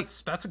 Yeah, Like,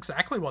 that's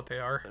exactly what they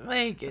are.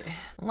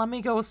 let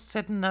me go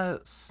sit in a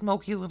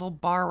smoky little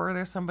bar where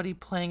there's somebody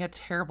playing a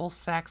terrible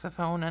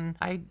saxophone and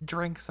I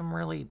drink some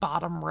really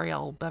bottom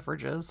rail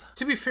beverages.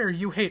 To be fair,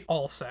 you hate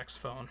all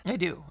saxophone, I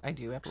do,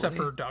 absolutely. except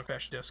for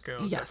Dogbash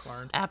Disco, as yes, I've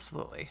learned.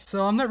 absolutely.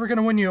 So I'm never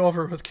gonna win you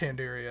over with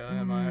Candiria,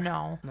 am I?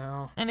 No.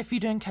 No. And if you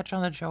didn't catch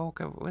on the joke,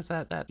 it was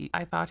that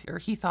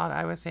he thought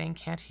I was saying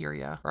can't hear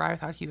ya, or I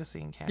thought he was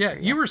saying can't Yeah, hear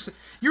ya.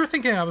 you were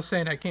thinking I was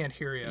saying I can't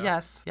hear you.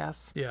 Yes,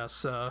 yes.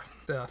 Yes.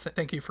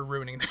 Thank you for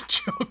ruining that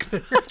joke there.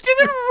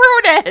 Didn't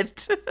ruin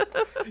it.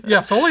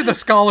 Yes, only the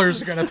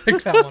scholars are gonna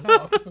pick that one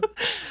up.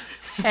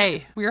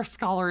 Hey, we are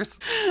scholars.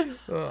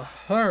 All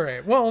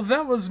right. Well,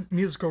 that was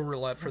musical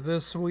roulette for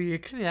this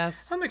week.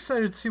 Yes. I'm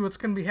excited to see what's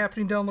going to be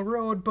happening down the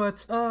road,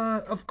 but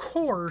of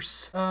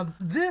course,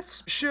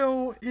 this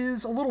show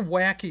is a little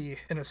wacky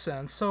in a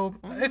sense, so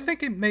I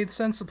think it made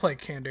sense to play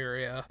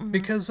Candiria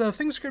because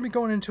things are going to be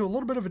going into a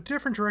little bit of a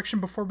different direction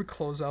before we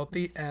close out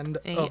the end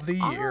of the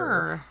year.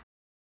 Are.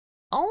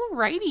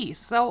 Alrighty,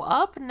 so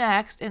up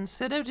next,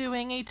 instead of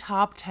doing a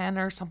top 10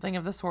 or something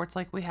of the sorts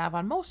like we have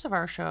on most of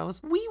our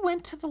shows, we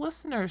went to the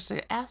listeners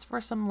to ask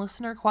for some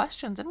listener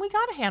questions, and we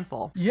got a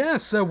handful.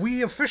 Yes,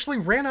 we officially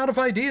ran out of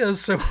ideas,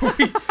 so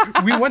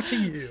we went to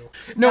you.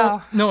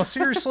 No,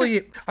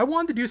 seriously, I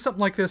wanted to do something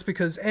like this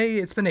because A,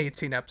 it's been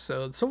 18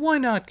 episodes, so why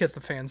not get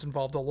the fans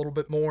involved a little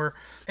bit more?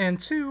 And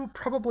two,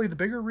 probably the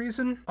bigger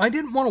reason, I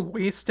didn't want to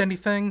waste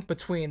anything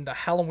between the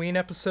Halloween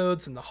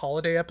episodes and the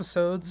holiday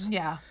episodes.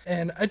 Yeah.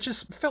 And I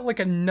just felt like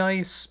a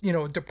nice,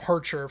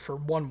 departure for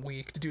 1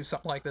 week to do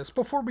something like this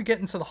before we get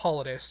into the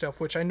holiday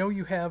stuff, which I know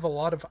you have a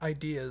lot of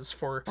ideas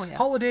for yes.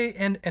 holiday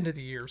and end of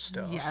the year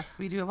stuff. Yes,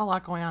 we do have a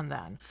lot going on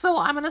then. So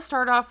I'm going to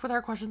start off with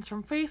our questions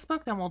from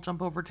Facebook, then we'll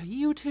jump over to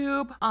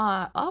YouTube.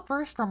 Up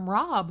first from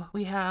Rob,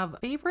 we have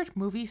favorite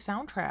movie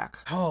soundtrack.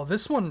 Oh,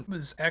 this one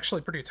was actually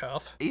pretty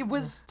tough. It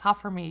was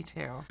tough for me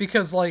too.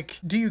 Because,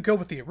 do you go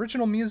with the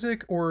original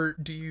music or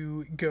do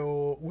you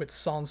go with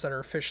songs that are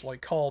officially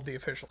called the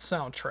official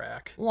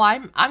soundtrack? Well,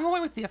 I'm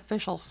going with the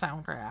official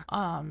soundtrack.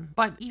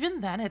 But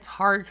even then it's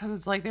hard because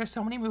it's like there's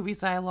so many movies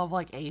that I love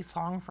like a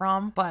song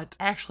from, but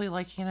actually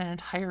liking an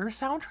entire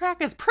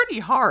soundtrack is pretty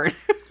hard.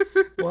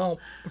 Well,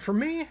 for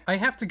me, I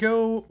have to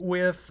go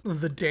with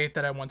the date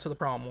that I went to the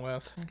prom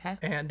with. Okay.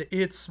 And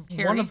it's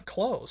Carrie? one of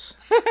close.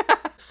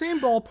 Same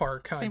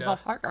ballpark, kind Same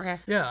of. ballpark? Okay.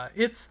 Yeah,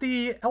 it's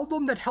the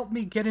album that helped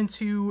me get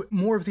into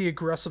more of the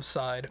aggressive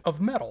side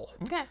of metal.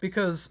 Okay.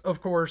 Because,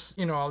 of course,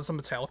 you know, I was a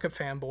Metallica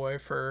fanboy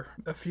for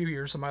a few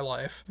years of my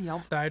life.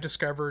 Yep. Then I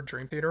discovered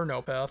Dream Theater and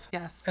Opeth.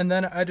 Yes. And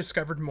then I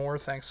discovered more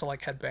thanks to,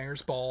 like,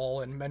 Headbangers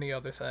Ball and many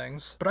other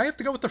things. But I have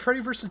to go with the Freddy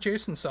vs.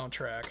 Jason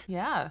soundtrack.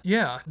 Yeah.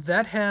 Yeah,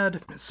 that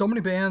had so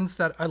many bands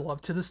that I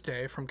love to this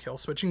day, from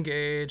Killswitch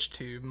Engage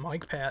to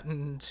Mike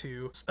Patton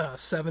to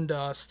Seven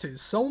Dust to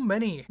so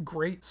many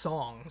great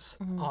songs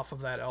off of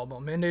that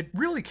album. And it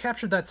really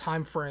captured that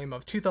time frame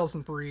of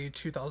 2003,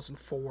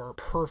 2004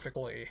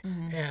 perfectly.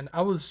 And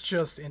I was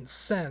just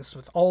incensed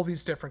with all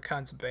these different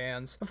kinds of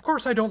bands. Of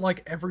course, I don't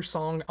like every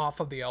song off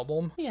of the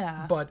album.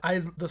 Yeah. But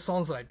the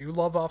songs that I do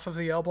love off of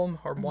the album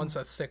are ones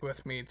that stick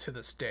with me to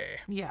this day.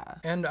 Yeah.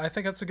 And I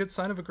think that's a good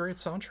sign of a great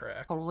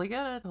soundtrack. Totally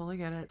get it. Totally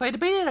get it. So I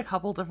debated a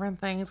couple different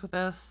things with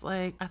this.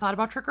 Like, I thought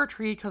about Trick or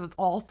Treat because it's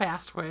all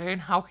Fastway,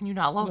 and how can you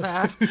not love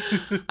that?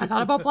 I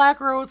thought about Black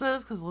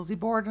Roses because Lizzie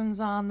Borden's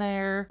on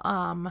there.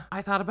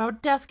 I thought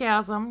about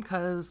Deathgasm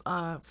because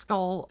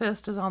Skull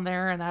Fist is on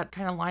there, and that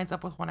kind of lines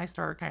up with when I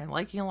started kind of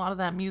liking a lot of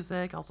that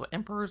music. Also,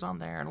 Emperor's on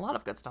there, and a lot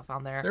of good stuff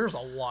on there. There's a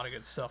lot of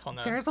good stuff on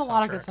that. There's a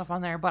lot of good stuff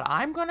on there, but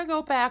I'm going to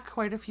go back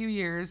quite a few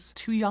years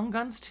to Young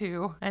Guns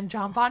 2, and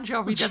John Bon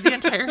Jovi did the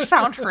entire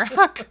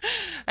soundtrack.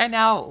 And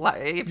now,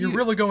 if You're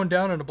really going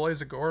down in a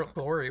blaze of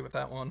glory with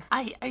that one.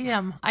 I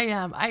am.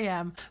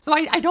 So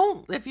I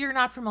don't, if you're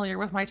not familiar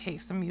with my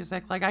taste in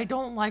music, like I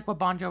don't like what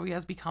Bon Jovi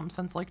has become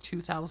since like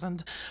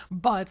 2000.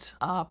 But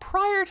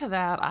prior to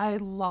that, I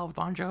loved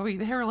Bon Jovi.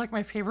 They were like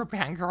my favorite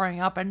band growing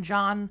up. And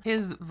John,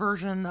 his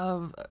version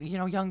of, you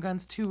know, Young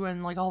Guns 2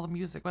 and like all the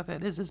music with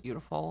it is just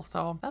beautiful.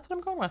 So that's what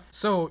I'm going with.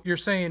 So you're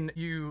saying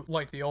you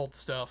like the old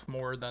stuff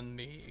more than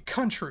the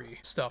country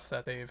stuff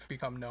that they've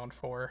become known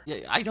for?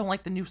 Yeah, I don't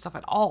like the new stuff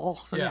at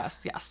all. So Yeah.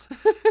 yes.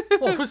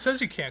 Well, who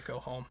says you can't go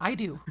home? I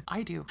do.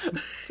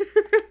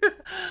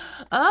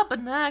 Up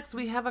next,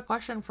 we have a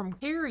question from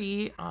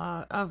Carrie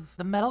of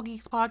the Metal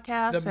Geeks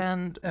podcast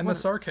and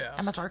MSRcast.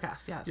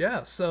 MSRcast, yes.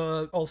 Yes,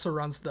 also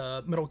runs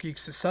the Metal Geek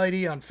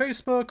Society on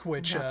Facebook,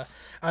 which Yes.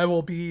 I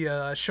will be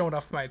showing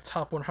off my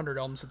top 100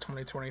 albums of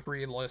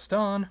 2023 list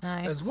on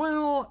Nice. as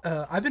well.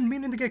 I've been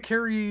meaning to get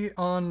Carrie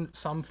on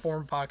some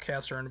form of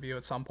podcast or interview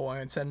at some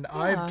point, and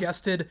I've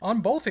guested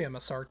on both the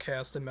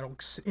MSRcast and Metal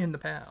Geeks in the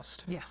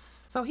past.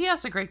 Yes. So he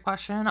asked a great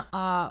question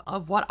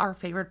of what our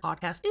favorite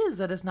podcast is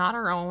that is not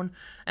our own,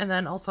 and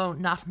then also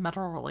not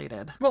metal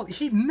related. Well,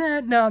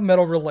 not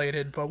metal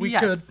related, but we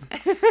Yes.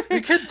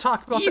 could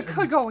talk about You that.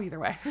 could go either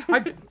way.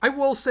 I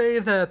will say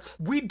that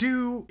we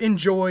do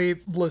enjoy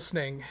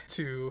listening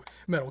to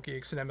Metal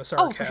Geeks and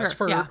MSRcast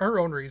sure, yeah. our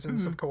own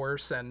reasons, of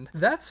course, and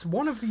that's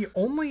one of the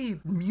only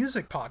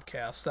music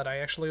podcasts that I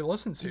actually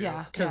listen to.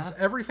 Yeah, Because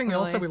yeah, everything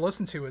else that we really.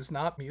 listen to is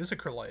not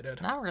music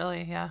related. Not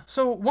really, yeah.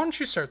 So why don't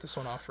you start this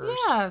one off first?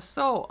 Yeah,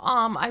 so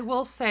I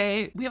will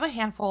say we have a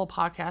handful of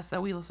podcasts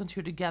that we listen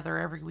to together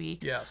every week.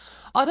 Yes.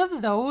 Out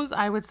of those,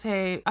 I would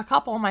say a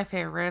couple of my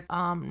favorites.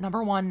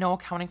 Number one, No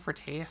Accounting for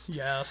Taste.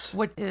 Yes.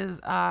 Which is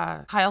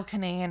Kyle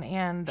Kinane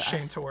and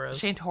Shane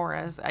Torres.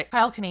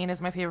 Kyle Kinane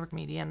is my favorite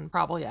comedian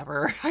probably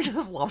ever. I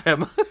just love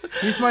him.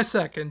 He's my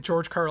second.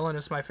 George Carlin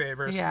is my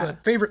favorite. Yeah.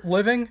 But favorite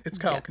living, it's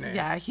Kyle Kinane.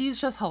 Yeah, he's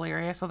just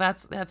hilarious. So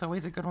that's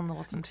always a good one to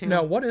listen to.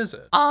 Now, what is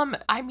it?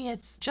 I mean,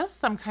 it's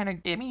just some kind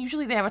of,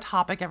 usually they have a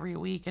topic every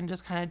week and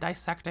just kind of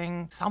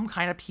dissecting some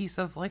kind of piece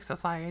of like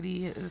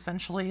society,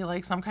 essentially,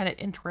 like some kind of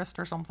interest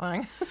or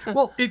something.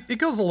 Well, it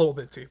goes a little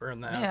bit deeper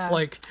than that. It's Yeah.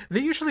 like they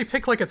usually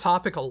pick like a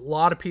topic a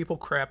lot of people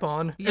crap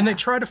on, and they Yeah.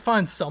 try to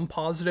find some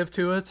positive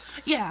to it.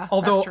 Yeah,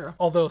 Although, that's true.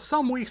 although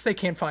some weeks they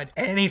can't find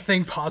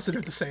anything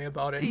positive to say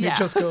about it, and Yeah. it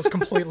just goes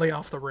completely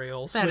off the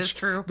rails. That which, is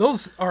true.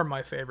 Those are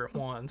my favorite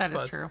ones. That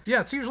is but true.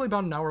 Yeah, it's usually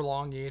about an hour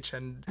long each,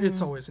 and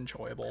it's always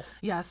enjoyable.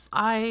 Yes,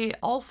 I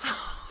also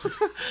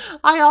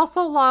I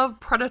also love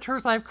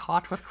Predators I've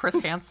Caught with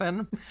Chris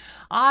Hansen.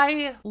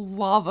 I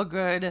love a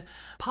good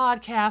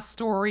podcast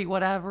story,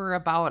 whatever,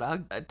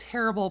 about a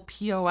terrible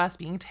POS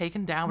being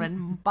taken down,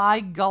 and by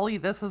golly,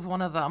 this is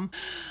one of them.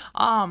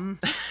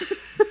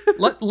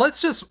 Let's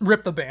just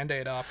rip the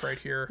Band-Aid off right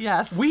here.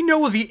 Yes. We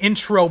know the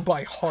intro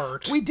by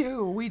heart. We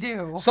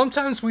do.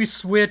 Sometimes we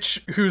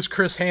switch who's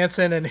Chris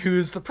Hansen and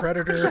who's the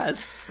Predator.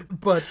 Yes.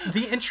 But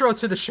the intro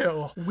to the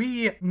show,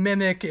 we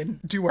mimic and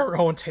do our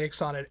own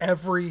takes on it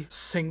every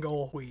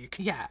single week.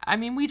 Yeah, I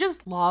mean, we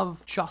just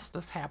love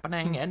justice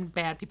happening and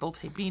bad people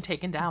being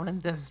taken down,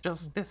 and this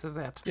is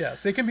it.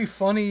 Yes, it can be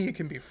funny, it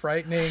can be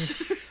frightening.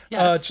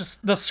 Yes.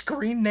 Just the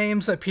screen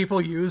names that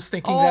people use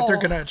thinking that they're Oh.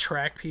 going to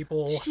attract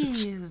people.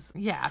 Jeez.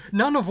 Yeah.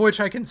 None of which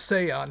I can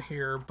say on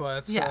here,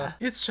 but Yeah.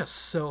 it's just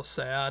so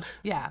sad.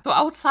 Yeah. So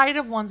outside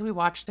of ones we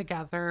watch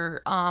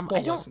together, I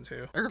don't listen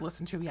to.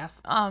 listen to,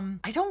 yes.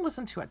 I don't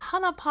listen to a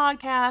ton of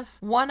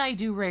podcasts. One I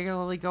do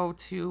regularly go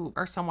to,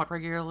 or somewhat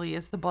regularly,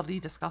 is the Bloody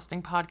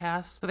Disgusting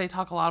podcast. So they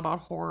talk a lot about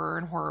horror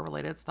and horror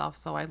related stuff.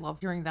 So I love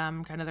hearing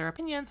them, kind of their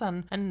opinions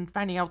and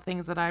finding out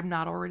things that I'm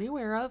not already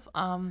aware of.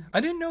 I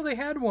didn't know they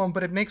had one,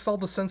 but it makes all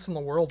the sense in the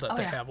world that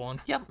they yeah. have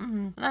one. Yep.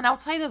 And then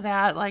outside of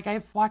that, like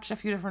I've watched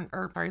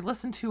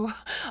listened to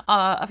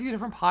a few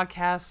different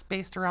podcasts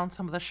based around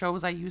some of the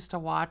shows I used to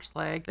watch,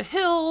 like The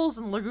Hills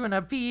and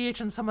Laguna Beach,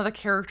 and some of the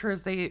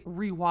characters they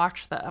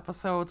rewatch the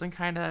episodes and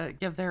kind of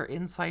give their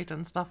insight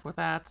and stuff with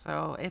that.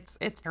 So it's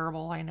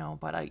terrible, I know,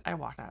 but I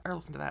watch that or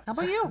listen to that. How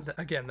about you?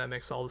 Again, that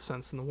makes all the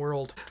sense in the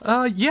world.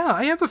 Yeah,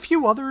 I have a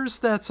few others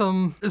that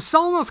some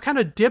have kind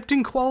of dipped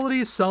in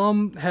quality,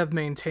 some have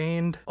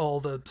maintained all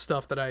the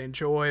stuff that I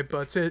enjoy,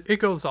 but it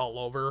goes all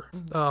over.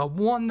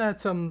 One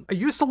that I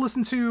used to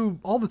listen to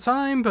all the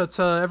time, but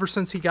ever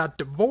since he got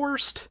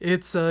divorced,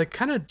 it's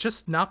kind of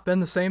just not been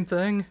the same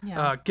thing.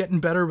 Yeah. Getting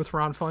better with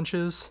Ron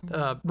Funches.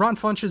 Ron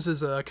Funches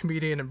is a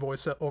comedian and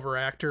voiceover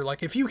actor.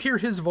 Like, if you hear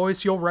his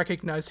voice, you'll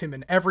recognize him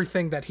in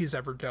everything that he's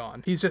ever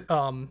done. He's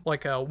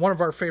like one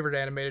of our favorite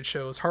animated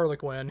shows, Harley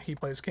Quinn. He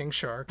plays King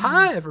Shark.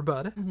 Hi,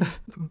 everybody.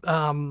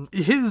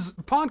 His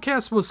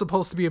podcast was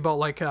supposed to be about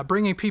like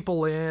bringing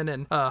people in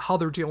and how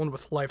they're dealing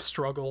with life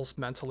struggles,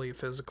 mentally,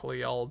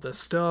 physically, all of this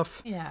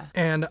stuff. Yeah.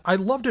 And I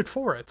loved it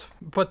for it.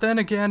 But then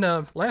again,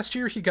 last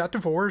year he got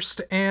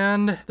divorced,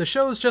 and the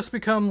show's just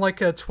become like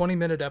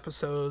 20-minute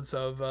episodes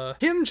of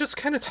him just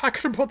kind of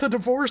talking about the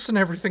divorce and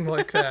everything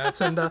like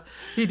that. And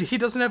he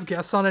doesn't have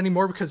guests on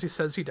anymore because he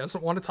says he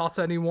doesn't want to talk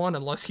to anyone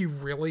unless he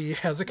really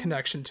has a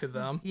connection to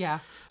them. Yeah.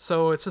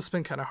 So it's just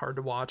been kind of hard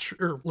to watch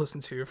or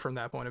listen to from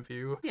that point of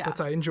view. Yeah. But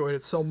I enjoyed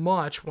it so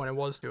much when I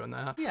was doing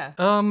that. Yeah.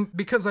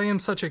 Because I am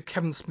such a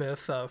Kevin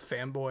Smith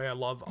fanboy, I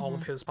love all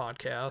of his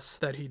podcasts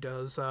that he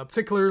does.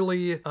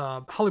 Particularly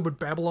Hollywood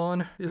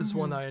Babylon is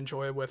one I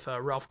enjoy with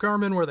Ralph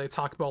Garman, where they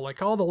talk about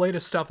like all the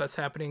latest stuff that's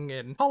happening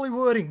in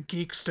Hollywood and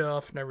geek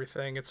stuff and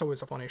everything. It's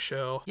always a funny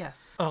show.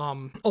 Yes.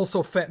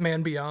 Also Fat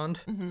Man Beyond,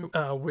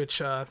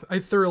 which I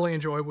thoroughly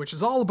enjoy, which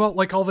is all about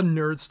like all the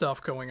nerd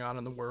stuff going on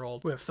in the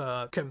world with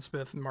Kevin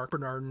Smith and Mark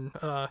Bernardin.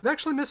 I've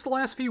actually missed the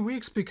last few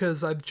weeks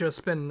because I've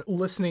just been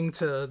listening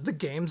to the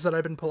games that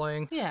I've been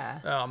playing.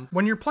 Yeah.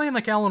 When you're playing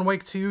like Alan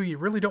Wake 2, you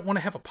really don't want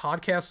to have a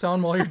podcast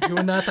on while you're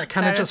doing that. That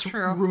kind of That is just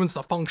true. ruins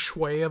the feng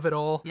shui of it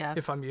all, Yes.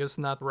 if I'm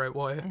using that the right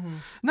way.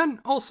 And then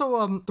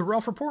also the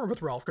Ralph Report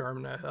with Ralph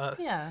Garman.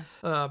 Yeah.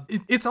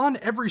 It's on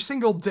every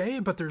single day,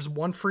 but there's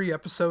one free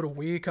episode a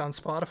week on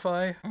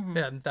Spotify,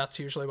 and that's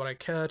usually what I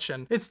catch.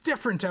 And it's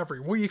different every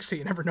week, so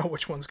you never know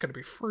which one's going to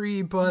be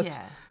free, but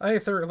Yeah. I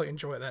thoroughly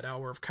enjoy that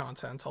hour of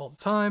content all the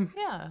time.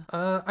 Yeah.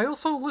 I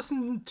also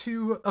listen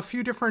to a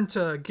few different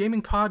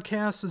gaming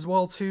podcasts as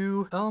well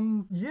too.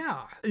 Yeah,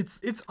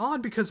 it's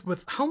odd because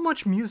with how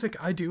much music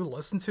I do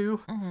listen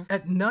to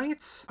at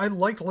nights, I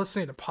like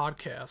listening to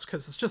podcasts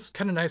because it's just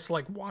kind of nice to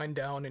like wind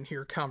down and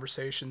hear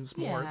conversations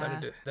more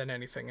Yeah. than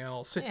anything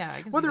else. Yeah, I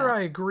can see Whether that.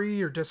 I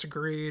agree or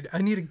disagree,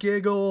 I need a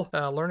giggle,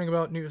 learning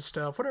about new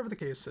stuff, whatever the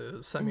case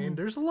is. I mean,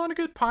 there's a lot of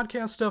good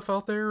podcast stuff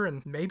out there,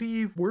 and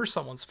maybe we're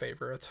someone's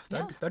favorite.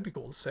 That'd be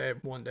cool to say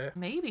one day.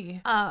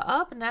 Maybe.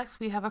 Up next,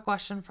 we have a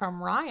question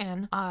from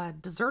Ryan.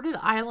 Deserted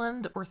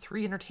Island or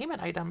 3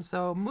 entertainment items.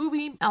 So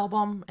movie,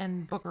 album,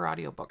 and book or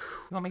audiobook.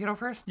 You want me to go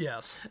first?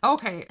 Yes.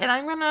 Okay, and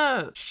I'm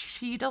gonna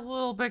cheat a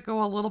little bit,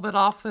 go a little bit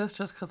off this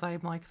just because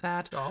I'm like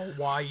that. Oh,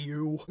 why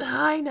you?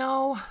 I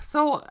know.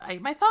 So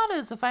my thought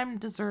is if I'm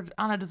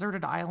on a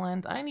deserted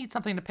island, I need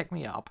something to pick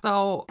me up.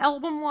 So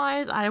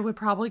album-wise, I would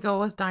probably go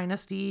with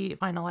Dynasty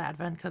Final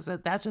Advent because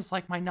that's just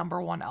like my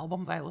number one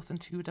album that I listen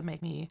to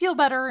make me feel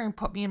better and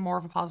put me in more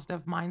of a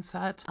positive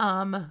mindset.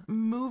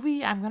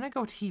 Movie, I'm gonna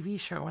go TV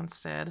show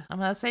instead. I'm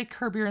gonna say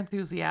Curb Your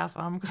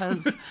Enthusiasm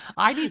because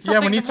I need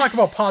something. Yeah, when you to talk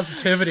about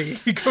positivity,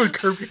 you go to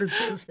Curb Your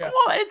Enthusiasm.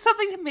 well, it's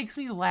something that makes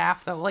me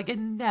laugh though. Like it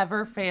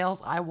never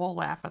fails. I will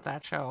laugh at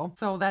that show.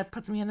 So that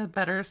puts me in a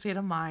better state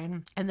of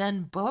mind. And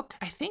then book,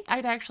 I think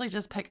I'd actually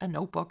just pick a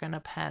notebook and a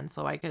pen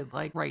so I could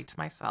like write to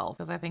myself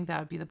because I think that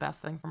would be the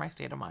best thing for my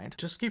state of mind.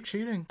 Just keep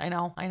cheating. I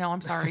know,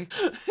 I'm sorry.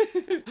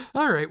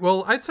 All right,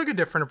 well, I took a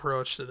different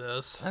approach to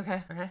this.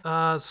 Okay.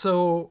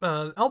 So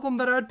album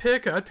that I'd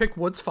pick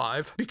Woods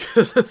 5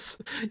 because,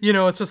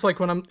 it's just like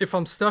if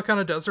I'm stuck on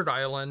a desert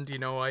island,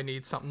 I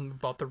need something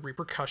about the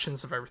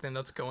repercussions of everything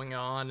that's going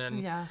on.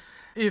 And Yeah.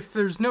 if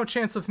there's no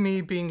chance of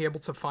me being able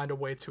to find a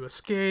way to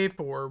escape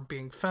or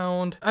being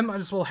found, I might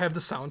as well have the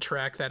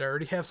soundtrack that I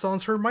already have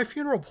songs for my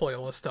funeral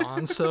playlist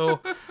on. So,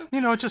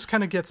 it just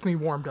kind of gets me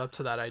warmed up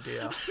to that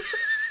idea.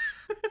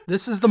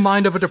 This is the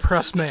mind of a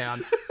depressed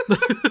man.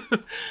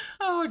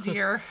 Oh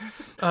dear.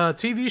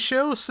 TV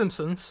show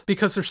Simpsons,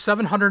 because there's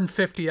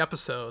 750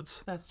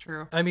 episodes. That's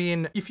true. I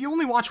mean, if you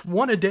only watch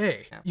one a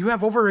day, you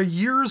have over a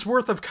year's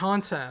worth of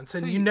content,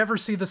 and you never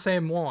see the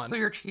same one. So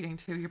you're cheating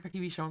too. You're a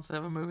TV show instead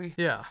of a movie.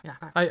 Yeah.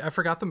 I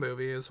forgot the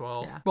movie as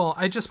well. Yeah. Well,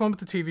 I just went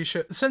with the TV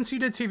show. Since you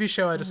did TV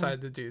show, I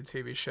decided to do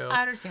TV show.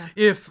 I understand.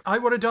 If I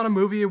would have done a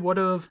movie, it would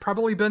have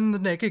probably been The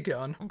Naked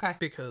Gun. Okay.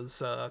 Because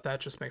that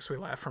just makes me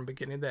laugh from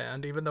beginning to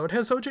end, even though it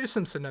has O.J.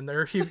 Simpson in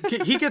there.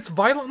 He gets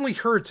violently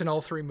hurt in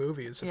all 3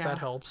 movies, if that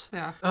helps.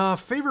 Yeah.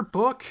 Favorite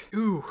book?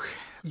 Ooh.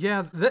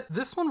 Yeah,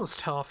 this one was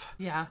tough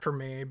for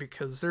me,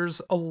 because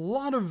there's a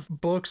lot of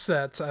books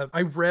that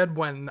I read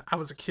when I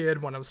was a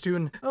kid, when I was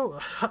doing,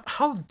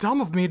 how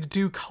dumb of me to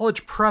do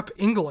college prep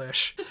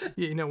English,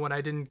 when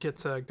I didn't get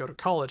to go to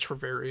college for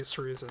various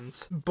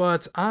reasons.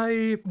 But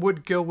I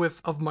would go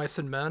with Of Mice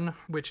and Men,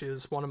 which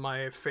is one of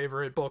my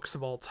favorite books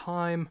of all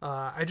time.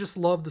 I just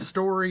love the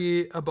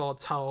story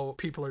about how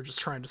people are just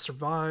trying to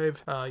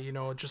survive,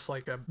 just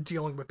like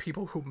dealing with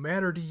people who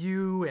matter to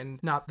you, and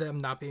not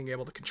being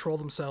able to control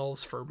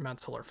themselves for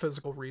mental or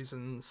physical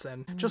reasons,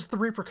 and just the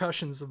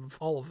repercussions of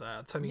all of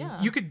that. I mean,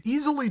 you could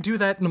easily do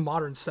that in a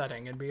modern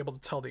setting and be able to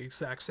tell the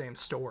exact same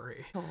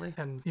story. Totally.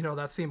 And,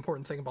 that's the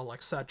important thing about,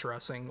 like, set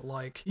dressing.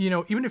 Like,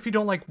 even if you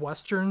don't like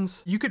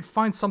Westerns, you could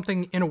find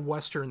something in a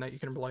Western that you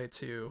can relate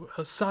to.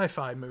 A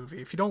sci-fi movie.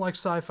 If you don't like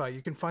sci-fi,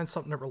 you can find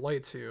something to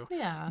relate to.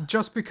 Yeah.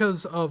 Just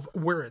because of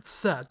where it's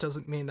set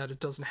doesn't mean that it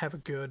doesn't have a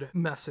good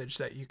message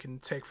that you can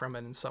take from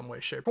it in some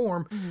way, shape, or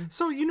form.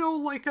 So,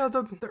 like,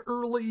 the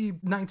early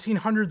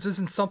 1900s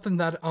isn't something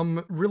that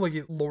I'm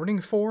really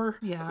lorning for.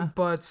 Yeah.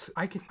 But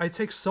I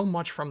take so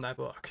much from that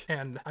book,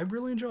 and I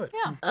really enjoy it.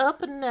 Yeah.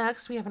 Up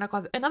next, we have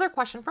another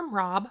question from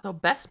Rob. So,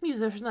 best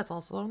musician that's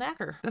also an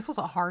actor. This was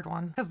a hard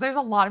one, because there's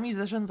a lot of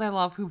musicians I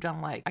love who've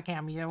done, like, a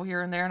cameo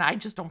here and there, and I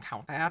just don't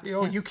count that.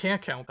 You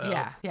can't count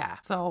that. Yeah.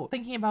 So,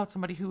 thinking about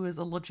somebody who is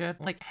a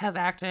legit, like, has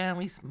acted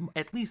in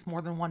at least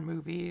more than one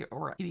movie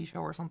or a TV show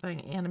or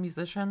something, and a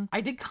musician,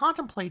 I did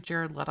contemplate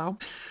Jared Leto,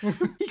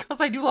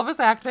 because I do love his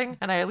acting,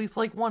 and I at least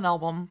like one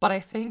album, but I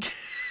think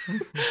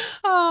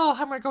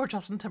I'm gonna go with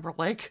Justin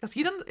Timberlake, because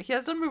he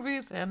has done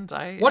movies, and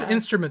What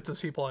instrument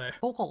does he play?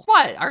 vocal.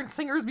 What? Aren't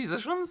singers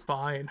musicians?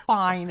 Fine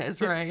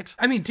Is right.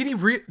 I mean,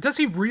 does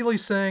he really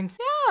sing?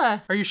 Yeah.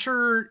 Are you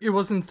sure it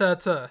wasn't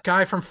that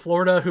guy from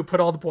Florida who put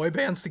all the boy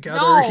bands together?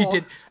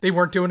 No. They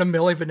weren't doing a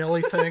Milli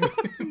Vanilli thing?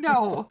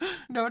 No.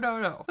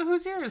 So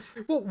who's yours?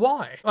 Well,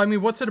 why? I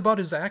mean, what's it about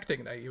his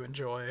acting that you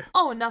enjoy?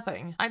 Oh,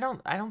 nothing. I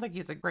don't think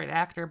he's a great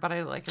actor, but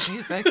I like his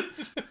music.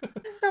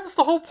 That was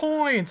the whole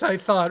point, I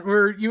thought,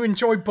 where you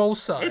enjoy both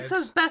sides. It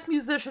says best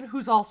musician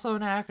who's also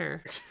an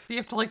actor. So you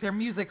have to like their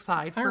music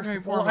side first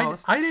and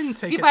foremost. I didn't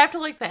take See, if I have to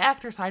like the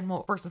actor side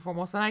first and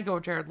foremost, then I go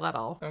Jared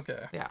Leto.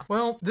 Okay. Yeah.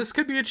 Well, this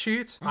could be a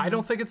cheat. I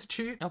don't think it's a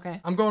cheat.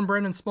 Okay. I'm going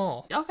Brendan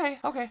Small. Okay.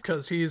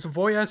 Because he's a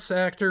voice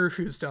actor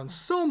who's done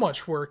so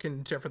much work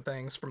in different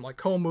things, from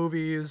like home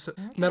movies,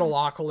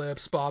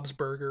 Metalocalypse, Bob's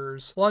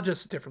Burgers, a lot of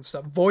just different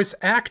stuff. Voice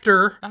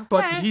actor,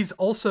 but he's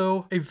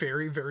also a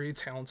very, very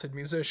talented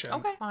musician.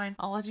 Okay, fine.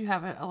 I'll let you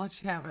have it.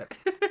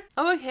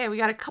 Okay, we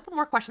got a couple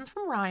more questions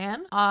from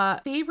Ryan.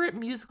 Favorite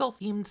musical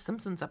themed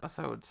Simpsons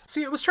episodes?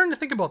 See, I was trying to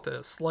think about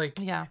this. Like,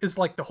 is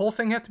like the whole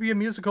thing have to be a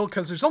musical?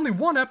 Because there's only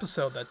one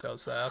episode that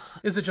does that.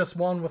 Is it just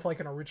one with like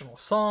an original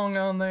song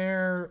on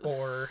there,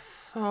 or?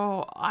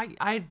 So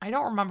I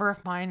don't remember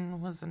if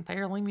mine was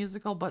entirely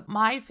musical, but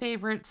my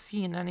favorite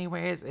scene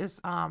anyways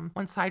is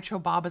when Sideshow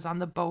Bob is on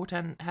the boat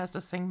and has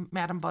to sing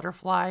Madame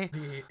Butterfly.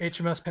 The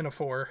HMS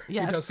Pinafore.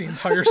 Yes. He does the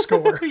entire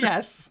score.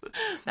 Yes.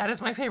 That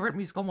is my favorite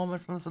musical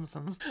moment from The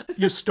Simpsons.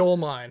 You stole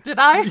mine. Did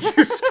I?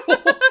 You stole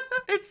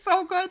It's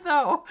so good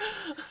though.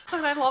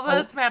 And I love that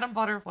it's Madame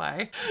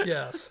Butterfly.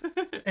 Yes.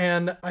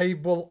 And I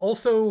will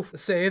also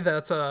say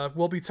that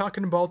we'll be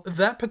talking about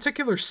that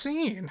particular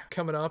scene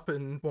coming up,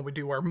 and when we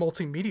do our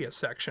multimedia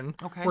section.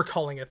 Okay. We're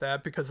calling it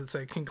that because it's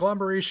a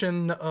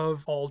conglomeration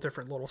of all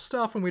different little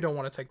stuff, and we don't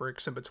want to take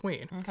breaks in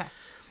between. Okay.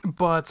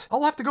 But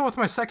I'll have to go with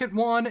my second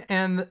one,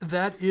 and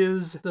that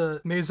is the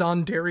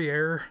Maison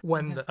Derriere,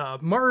 when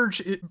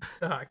Marge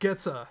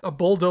gets a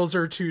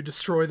bulldozer to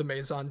destroy the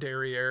Maison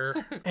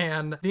Derriere,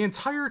 and the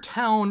entire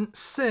town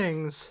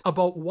sings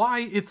about why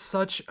it's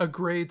such a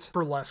great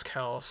burlesque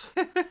house.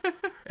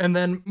 And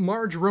then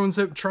Marge ruins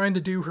it trying to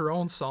do her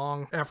own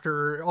song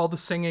after all the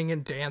singing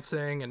and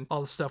dancing and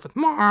all the stuff with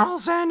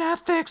morals and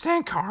ethics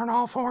and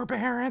carnal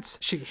forbearance.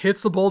 She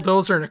hits the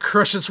bulldozer and it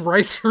crushes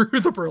right through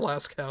the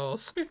burlesque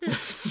house.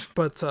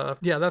 But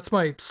yeah, that's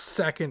my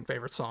second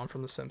favorite song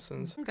from The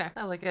Simpsons. Okay,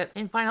 I like it.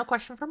 And final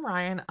question from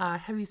Ryan.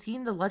 Have you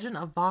seen The Legend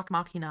of Vox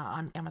Machina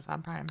on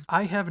Amazon Prime?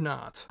 I have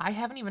not. I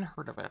haven't even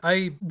heard of it.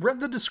 I read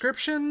the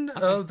description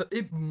of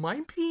it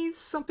might be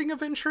something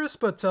of interest,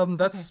 but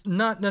that's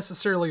not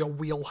necessarily a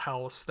wheelhouse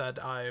wheelhouse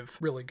that I've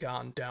really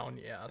gone down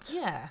yet.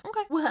 Yeah.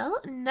 Okay. Well,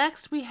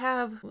 next we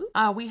have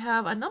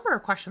a number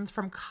of questions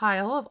from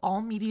Kyle of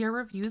All Media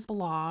Reviews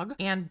blog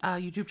and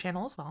YouTube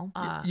channel as well.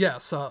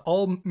 Yes,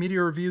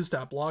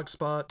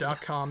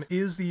 allmediareviews.blogspot.com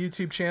is the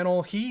YouTube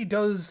channel. He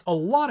does a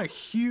lot of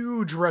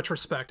huge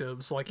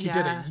retrospectives. Like he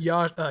did a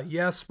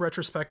Yes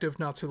retrospective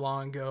not too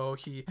long ago.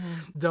 He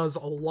does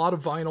a lot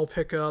of vinyl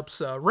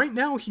pickups. Right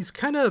now, he's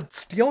kind of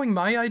stealing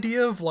my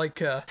idea of like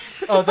the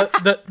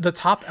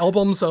top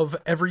albums of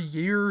every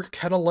year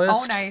kind of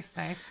list. Oh, nice.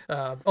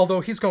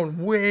 Although he's going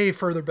way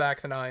further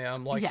back than I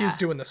am. Like he's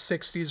doing the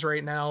 60s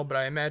right now, but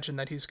I imagine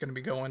that he's going to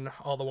be going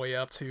all the way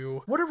up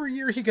to whatever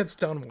year he gets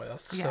done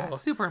with. Yeah, So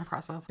super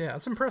impressive. yeah,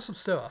 it's impressive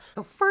stuff.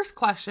 So first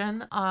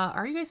question,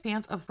 are you guys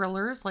fans of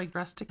thrillers like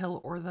Dressed to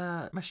Kill or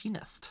The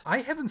Machinist? I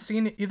haven't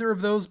seen either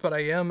of those, but I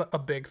am a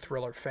big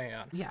thriller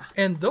fan. Yeah.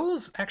 And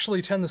those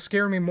actually tend to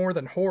scare me more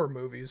than horror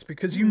movies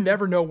because you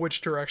never know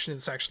which direction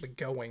it's actually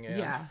going in.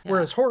 Yeah.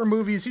 Whereas horror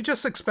movies, you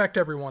just expect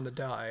everyone to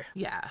die.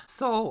 Yeah.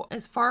 So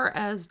as far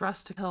as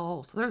Dressed to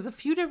Kill, so there's a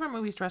few different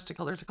movies Dressed to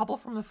Kill. There's a couple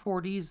from the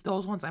 40s.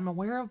 Those ones I'm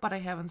aware of, but I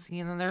haven't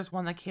seen. And there's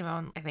one that came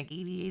out in, I think,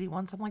 80,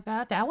 81, something like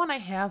that. That one I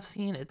have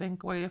seen. It's been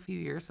quite a few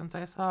years since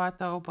I saw it,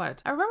 though.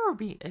 But I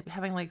remember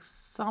having like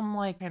some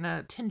like kind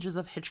of tinges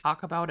of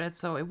Hitchcock about it.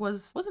 So it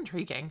was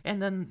intriguing.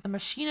 And then The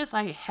Machinist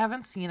I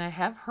haven't seen. I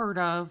have heard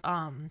of.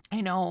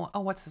 I know.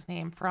 Oh, what's his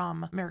name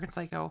from American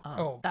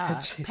Psycho?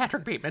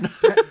 Patrick Bateman.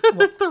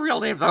 The real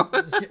name though.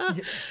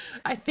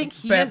 I think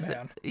he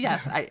Batman. is.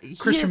 Yes,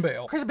 Christian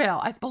Bale. Christian Bale.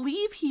 I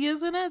believe he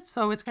is in it,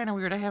 so it's kind of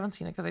weird. I haven't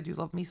seen it because I do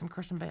love me some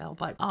Christian Bale,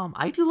 but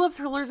I do love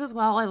thrillers as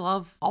well. I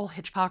love all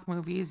Hitchcock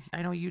movies.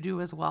 I know you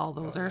do as well.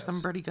 Those are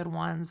some pretty good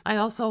ones. I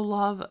also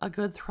love a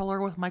good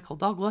thriller with Michael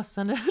Douglas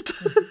in it.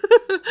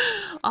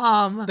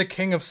 The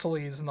king of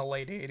sleaze in the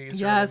late 80s.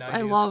 Yes,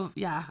 early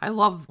 90s. I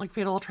love like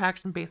Fatal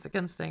Attraction, Basic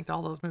Instinct,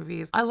 all those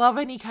movies. I love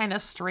any kind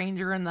of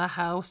stranger in the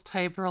house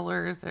type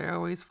thrillers. They're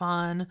always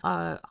fun.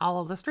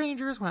 All of the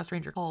Strangers, When a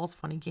Stranger Calls,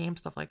 Funny Games,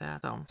 stuff like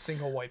that. So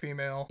Single white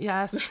female.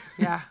 yes,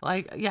 yeah,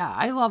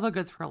 I love a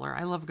good thriller.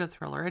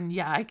 And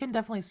yeah, I can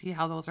definitely see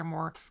how those are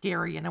more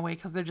scary in a way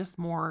because they're just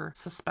more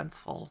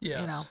suspenseful.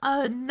 Yes. You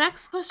know.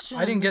 Next question.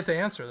 I didn't get to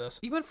answer this.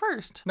 You went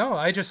first. No,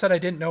 I just said I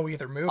didn't know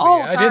either movie.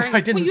 Oh, sorry.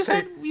 I didn't well, you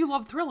say. said you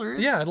love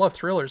thrillers. Yeah, I love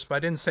thrillers, but I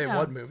didn't say Yeah.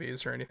 what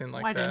movies or anything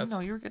like I that. didn't know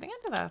you were getting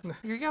into that.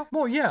 Here you go.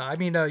 Well, yeah, I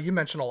mean, you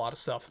mentioned a lot of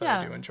stuff that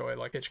I Yeah. do enjoy,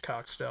 like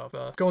Hitchcock stuff.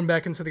 Going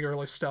back into the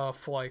early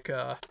stuff, like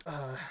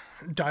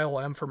Dial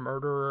M for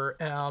Murderer,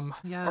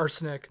 Yes.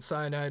 Arsenic,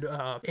 Cyanide,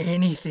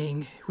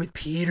 anything with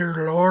Peter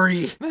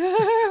Lorre.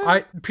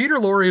 Peter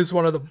Lorre is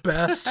one of the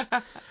best,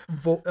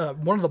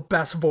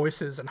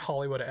 voices in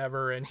Hollywood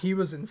ever, and he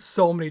was in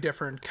so many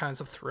different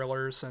kinds of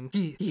thrillers, and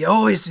he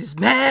always was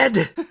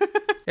mad.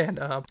 And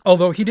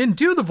although he didn't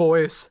do the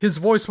voice, his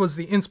voice was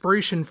the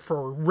inspiration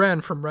for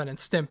Ren from Ren and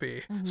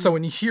Stimpy. So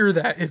when you hear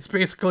that, it's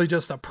basically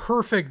just a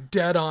perfect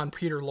dead-on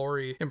Peter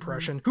Lorre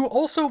impression, who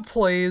also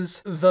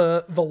plays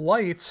the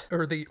light,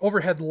 or the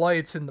overhead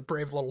lights in The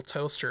Brave Little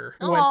Toaster.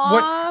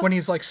 When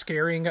he's like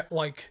scaring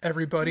like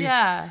everybody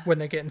when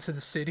they get into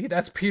the city.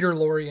 That's Peter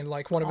Lorre in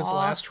like one of his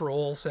last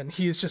roles, and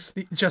he's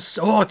just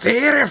so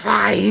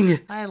terrifying.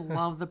 I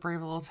love The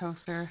Brave Little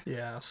Toaster.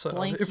 Yeah, so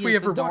Blanky if we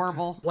is ever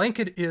adorable.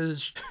 Blanket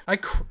is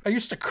I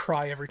used to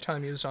cry every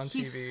time he was on TV.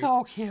 He's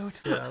so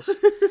cute. Yes.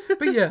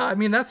 But yeah, I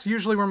mean, that's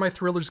usually where my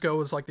thrillers go,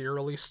 is like the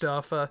early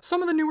stuff.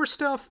 Some of the newer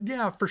stuff,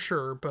 yeah, for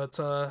sure, but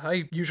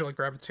I usually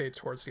gravitate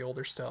towards the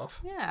older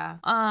stuff. Yeah.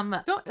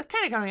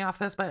 Kind of going off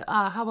this, but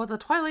how about The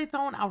Twilight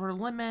Zone, Outer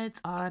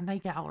Limits,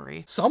 Night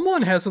Gallery?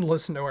 Someone hasn't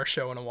listened to our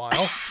show in a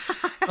while.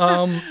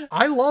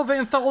 I love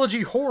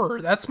anthology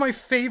horror. That's my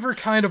favorite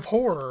kind of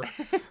horror.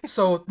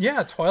 So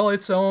yeah,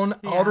 Twilight Zone,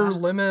 Outer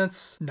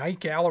Limits, Night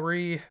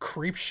Gallery,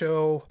 Creep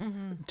Show,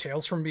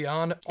 Tales from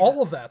Beyond,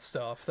 all of that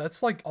stuff.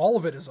 That's like, all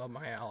of it is up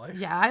my alley.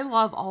 Yeah, I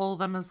love all of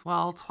them as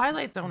well.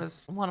 Twilight Zone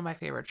is one of my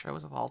favorite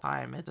shows of all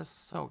time. It's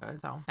just so good.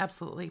 So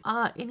absolutely.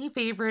 Any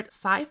favorite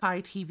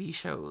sci-fi TV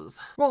shows?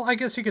 Well, I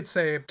guess you could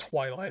say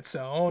Twilight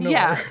Zone.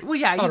 Yeah. Or Well,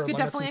 yeah, you Outer could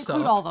Limits definitely and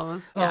include stuff. all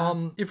those.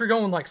 Yeah. If you're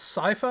going like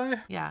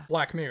sci-fi, Yeah.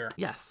 Black Mirror.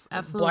 Yes,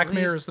 absolutely. Black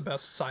Mirror is the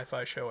best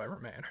sci-fi show ever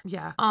made.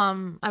 Yeah.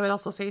 I would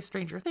also say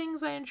Stranger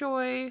Things I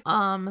enjoy.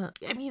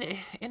 I mean,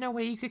 in a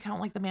way you could count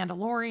like The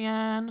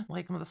Mandalorian,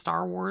 like some of the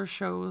Star Wars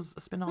shows,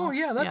 spin-offs. Oh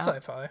yeah, that's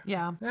sci-fi.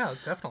 Yeah. Yeah,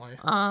 definitely.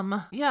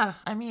 Yeah,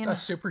 I mean,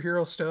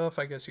 Superhero stuff,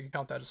 I guess you can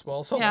count that as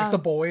well. So yeah, like The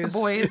Boys. The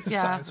Boys, is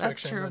yeah, science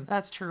that's fiction, true. and-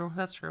 That's true.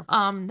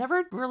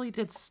 Never really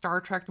did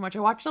Star Trek too much. I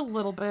watched a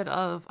little bit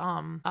of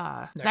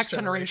Next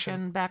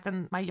Generation back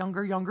in my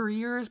younger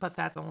years, but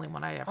that's the only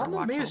one I ever I'm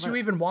watched. amazed you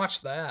even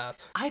watched that.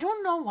 not. I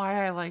don't know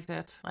why I liked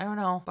it. I don't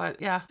know,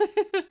 but yeah.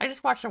 I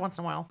just watched it once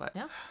in a while, but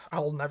yeah.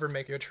 I'll never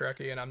make you a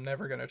Trekkie, and I'm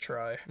never gonna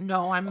try.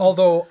 No, I'm...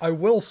 Although I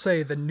will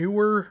say the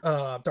newer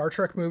Star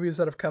Trek movies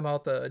that have come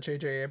out, the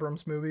J.J.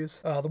 Abrams movies,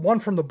 the one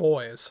from The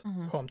Boys,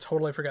 who I'm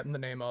totally forgetting the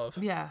name of.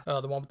 Yeah.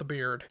 The one with the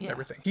beard and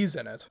everything. He's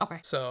in it. Okay.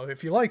 So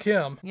if you like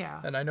him,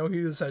 Yeah. and I know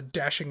he's a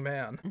dashing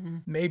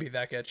man, maybe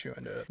that gets you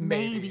into it.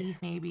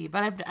 Maybe.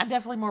 But I'm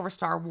definitely more of a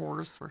Star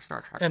Wars or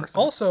Star Trek And person.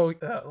 also,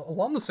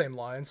 along the same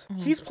lines,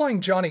 he's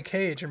playing Johnny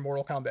Cage in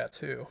Mortal Kombat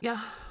 2.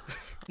 Yeah.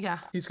 Yeah.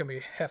 He's gonna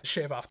have to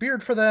shave off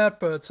beard for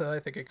that, but I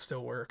think it could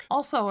still work.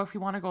 Also, if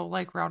you want to go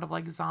like route of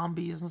like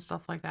zombies and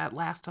stuff like that,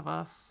 Last of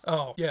Us.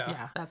 Oh, yeah.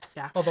 Yeah, that's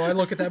Although I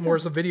look at that more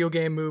as a video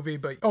game movie,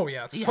 but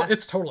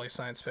it's totally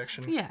science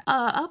fiction. Yeah.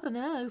 Up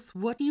next,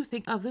 what do you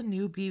think of the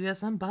new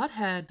Beavis and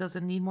Butthead? Does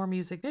it need more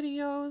music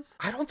videos?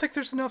 I don't think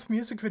there's enough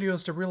music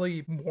videos to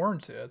really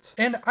warrant it.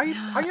 And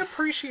I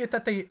appreciate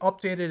that they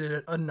updated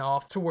it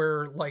enough to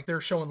where like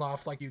they're showing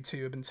off like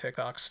YouTube and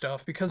TikTok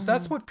stuff because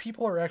that's what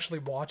people are actually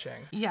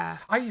watching. Yeah.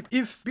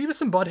 If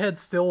Beavis and Butthead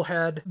still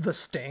had the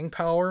staying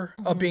power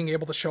of being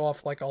able to show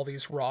off like all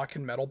these rock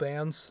and metal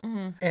bands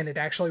and it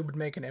actually would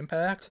make an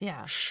impact,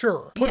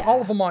 sure, put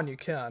all of them on, you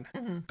can.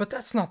 But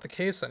that's not the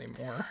case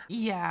anymore.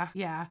 Yeah.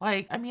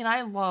 Like, I mean,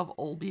 I love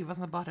old Beavis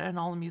and Butthead and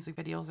all the music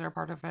videos that are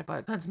part of it,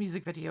 but since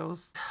music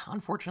videos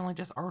unfortunately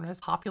just aren't as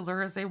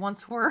popular as they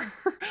once were,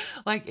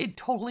 like it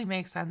totally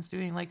makes sense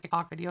doing like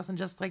TikTok videos and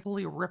just like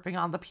really ripping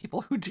on the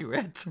people who do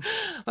it.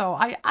 So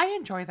I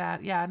enjoy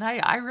that. Yeah. And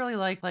I really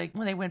like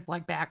when they went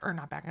like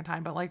not back in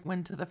time, but like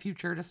went to the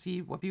future to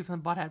see what Beavis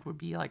and Butthead would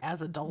be like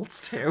as adults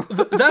too.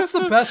 That's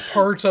the best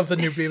part of the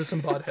new Beavis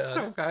and Butthead.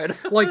 So good.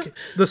 Like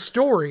the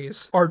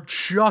stories are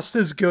just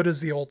as good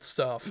as the old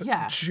stuff.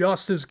 Yeah.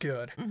 Just as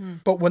good.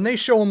 But when they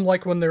show them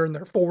like when they're in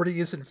their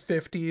 40s and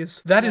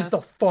 50s, that is the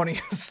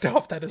funniest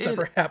stuff that has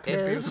ever happened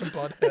to Beavis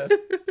and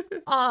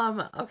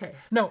Butthead. Okay.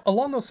 No,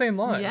 along those same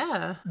lines.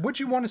 Yeah.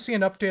 Would you want to see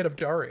an update of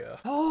Daria?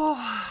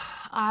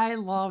 I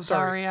love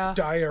Daria.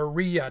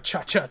 Diarrhea,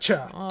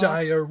 cha-cha-cha.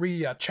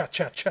 Diarrhea,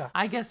 cha-cha-cha.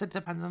 I guess it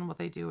depends on what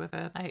they do with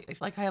it.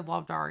 I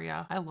love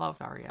Daria.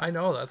 I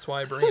know, that's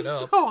why I bring it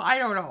up. So, I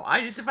don't know.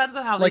 It depends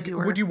on how they do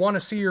her. Would you want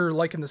to see her,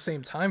 like, in the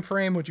same time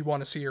frame? Would you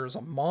want to see her as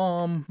a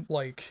mom?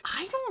 Like...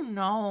 I don't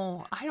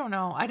know.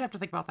 I'd have to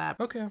think about that.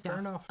 Okay, fair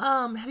enough.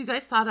 Have you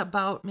guys thought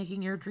about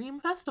making your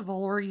dream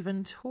festival or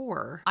even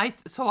tour? I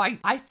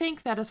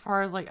think that as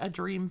far as, like, a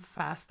dream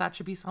fest, that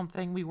should be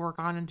something we work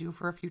on and do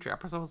for a future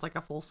episode as, like,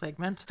 a full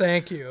segment.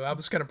 Thank you. I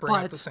was going to bring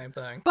up the same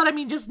thing. But I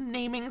mean, just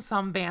naming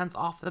some bands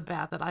off the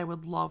bat that I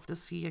would love to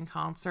see in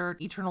concert.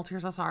 Eternal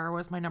Tears of Sorrow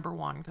is my number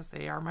one because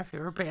they are my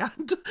favorite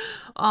band.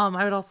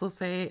 I would also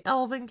say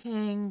Elven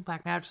King,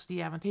 Black Majesty,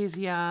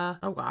 Avantasia.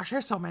 Oh gosh,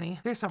 there's so many.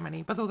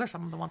 But those are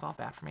some of the ones off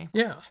the bat for me.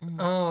 Yeah.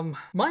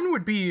 Mine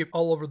would be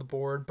all over the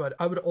board, but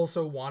I would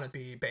also want it to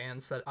be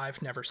bands that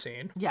I've never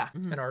seen. Yeah.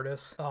 And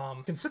artists.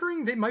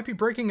 Considering they might be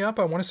breaking up,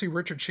 I want to see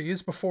Richard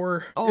Cheese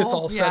before it's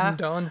all said and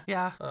done.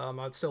 Yeah.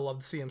 I'd still love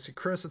to see MC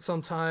Chris at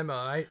some time.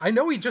 I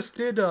know he just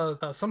did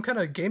some kind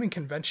of gaming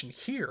convention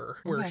here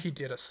where he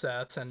did a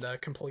set and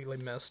completely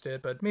missed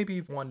it, but maybe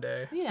one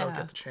day I'll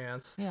get the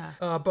chance. Yeah.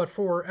 But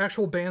for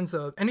actual bands,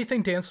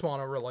 anything Dance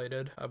Mono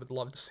related, I would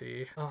love to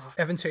see.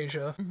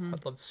 Avantasia,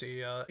 I'd love to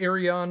see.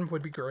 Arion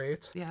would be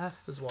great.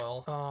 Yes. As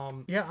well.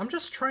 I'm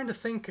just trying to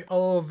think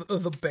of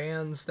the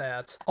bands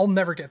that I'll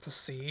never get to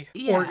see,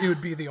 or it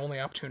would be the only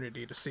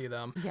opportunity to see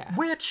them. Yeah.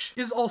 Which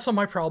is also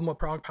my problem with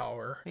Prog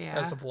Power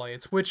as of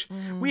late, which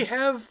we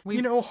have,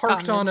 We've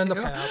harped on in the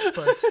into. past,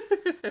 but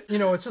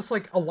it's just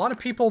like a lot of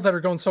people that are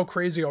going so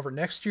crazy over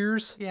next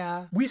year's.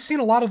 Yeah. We've seen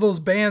a lot of those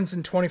bands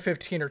in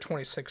 2015 or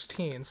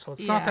 2016, so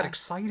it's not that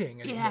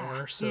exciting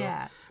anymore.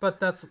 But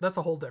that's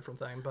a whole different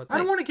thing. But I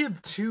don't want to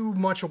give too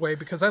much away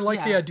because I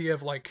like the idea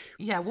of like...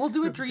 Yeah, we'll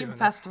do a dream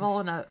festival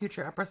in a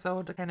future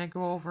episode to kind of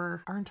go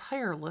over our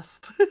entire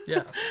list.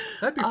 Yes,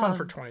 that'd be fun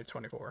for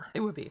 2024. It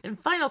would be. And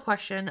final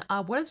question,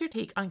 what is your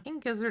take on King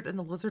Gizzard and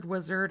the Lizard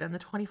Wizard and the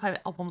 25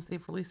 albums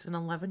they've released in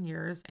 11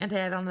 years? And to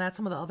add on to that,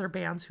 some of the other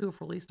bands who have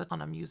released a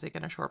ton of music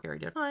in a short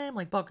period of time,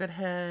 like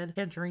Buckethead,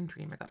 Tangerine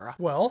Dream, etc.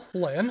 Well,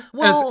 Lynn,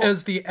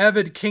 as the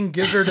avid King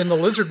Gizzard and the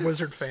Lizard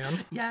Wizard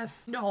fan.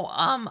 Yes. No,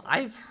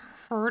 I've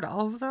heard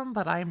of them,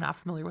 but I'm not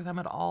familiar with them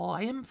at all.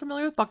 I am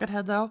familiar with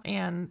Buckethead though,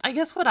 and I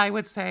guess what I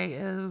would say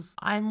is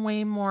I'm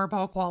way more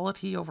about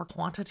quality over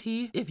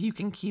quantity. If you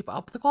can keep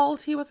up the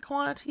quality with the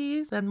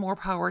quantity, then more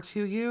power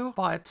to you.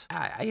 But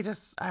I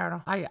don't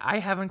know. I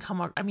haven't come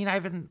up. I mean,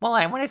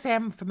 when I say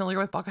I'm familiar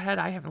with Buckethead,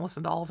 I haven't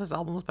listened to all of his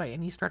albums by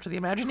any stretch of the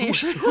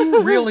imagination.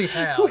 Who really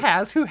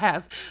has? Who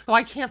has? So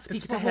I can't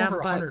speak to him.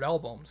 Over 100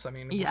 albums. I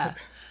mean, yeah.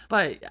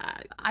 But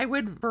I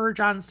would verge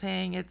on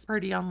saying it's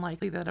pretty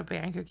unlikely that a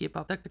band could keep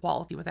up the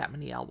quality with that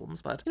many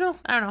albums. But, I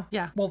don't know.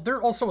 Yeah. Well,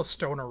 they're also a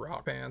stoner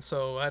rock band,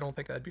 so I don't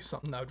think that'd be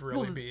something that would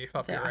really be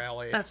up your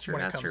alley. That's true.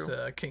 When it comes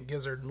to King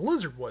Gizzard and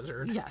Lizard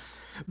Wizard. Yes.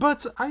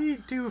 But I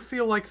do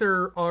feel like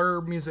there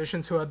are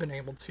musicians who have been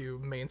able to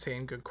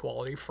maintain good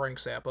quality. Frank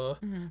Zappa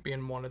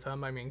being one of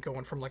them. I mean,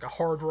 going from like a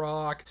hard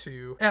rock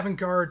to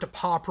avant-garde to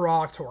pop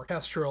rock to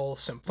orchestral,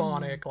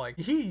 symphonic. Like,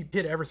 he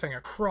hit everything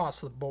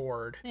across the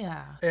board.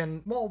 Yeah.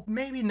 And, well,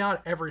 maybe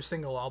not every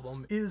single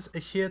album is a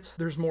hit.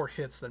 There's more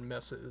hits than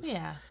misses.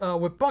 Yeah.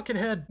 With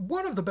Buckethead,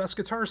 one of the best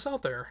guitarists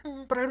out there.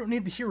 But I don't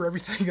need to hear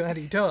everything that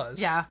he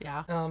does. Yeah.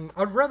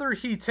 I'd rather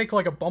he take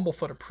like a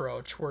Bumblefoot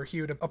approach where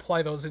he would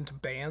apply those into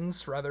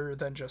bands rather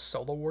than just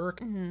solo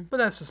work. But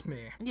that's just me.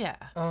 Yeah.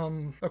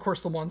 Of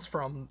course, the ones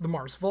from the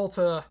Mars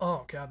Volta.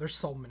 Oh god, there's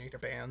so many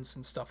bands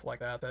and stuff like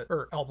that,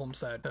 or albums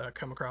that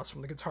come across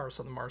from the guitarist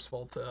on the Mars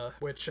Volta,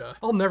 which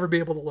I'll never be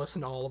able to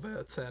listen to all of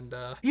it. And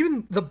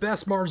even the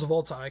best Mars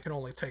Volta, I can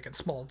only take in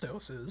small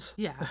doses.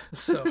 Yeah.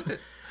 So,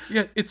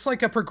 yeah, it's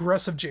like a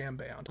progressive jam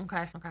band.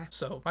 Okay.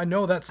 So I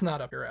know that's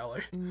not up your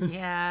alley.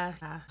 Yeah.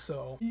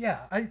 So,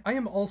 yeah, I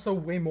am also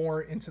way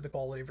more into the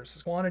quality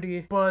versus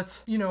quantity,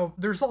 but,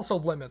 there's also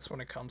limits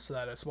when it comes to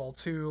that as well,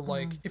 too.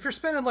 Like, if you're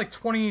spending like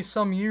 20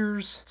 some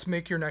years to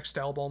make your next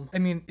album, I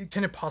mean,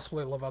 can it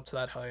possibly live up to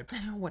that hype?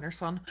 Winter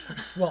Sun.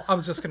 Well, I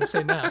was just gonna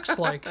say next,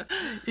 like,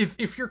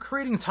 if you're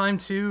creating Time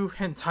 2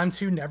 and Time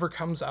 2 never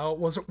comes out,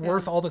 was it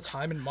worth all the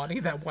time and money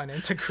that went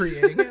into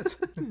creating it?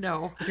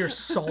 No. With your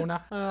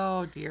Sona?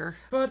 Oh, dear.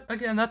 But,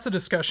 again, that's a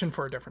discussion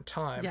for a different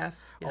time.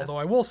 Yes. Although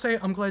I will say,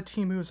 I'm glad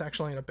Timu is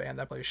actually in a band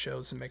that plays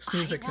shows and makes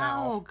music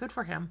now. Oh, good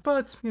for him.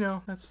 But,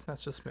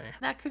 that's just me.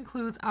 That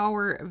concludes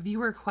our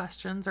viewer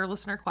questions or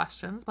listener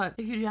questions. But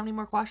if you do have any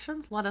more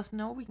questions, let us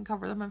know. We can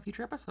cover them in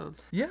future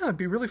episodes. Yeah, it'd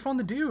be really fun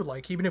to do.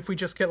 Like, even if we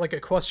just get like a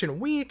question a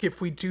week,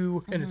 if we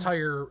do an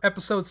entire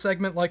episode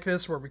segment like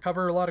this where we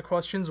cover a lot of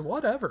questions,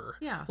 whatever.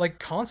 Yeah. Like,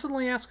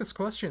 constantly ask us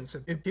questions.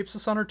 It keeps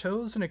us on our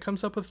toes and it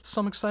comes up with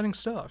some exciting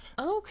stuff.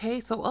 Okay,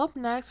 so up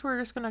next, we're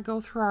just going to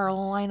go through our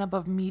lineup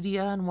of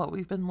media and what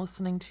we've been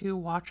listening to,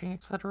 watching,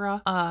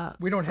 etc.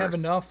 We don't have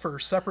enough for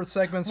separate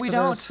segments for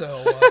don't. this,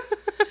 so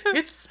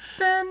it's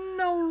been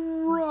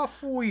a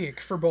rough week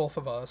for both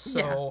of us.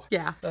 So,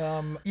 yeah.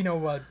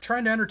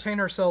 Trying to entertain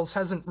ourselves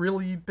hasn't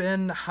really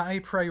been high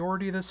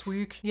priority this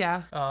week.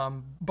 Yeah.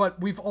 But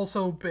we've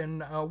also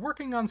been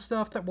working on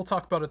stuff that we'll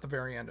talk about at the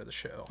very end of the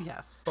show.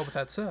 Yes. But with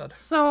that said,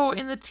 So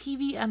in the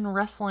TV and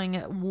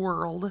wrestling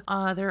world,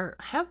 there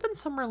have been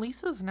some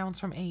releases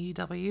announced from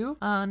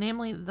AEW.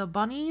 Namely, The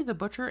Bunny, The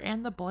Butcher,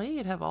 and The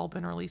Blade have all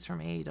been released from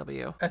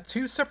AEW. at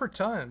 2 separate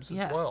times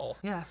as well.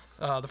 Yes.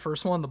 The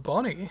first one, the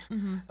Bunny,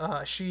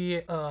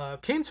 she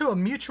came to a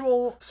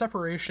mutual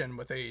separation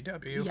with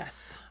AEW.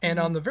 Yes. And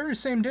on the very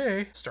same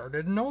day,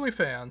 started an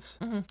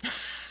OnlyFans.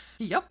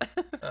 Yep.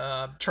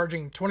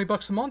 Charging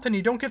 $20 a month, and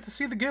you don't get to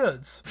see the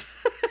goods.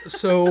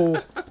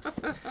 So,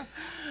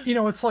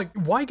 it's like,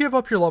 why give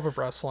up your love of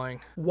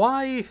wrestling?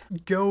 Why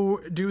go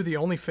do the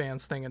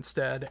OnlyFans thing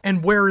instead?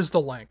 And where is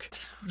the link?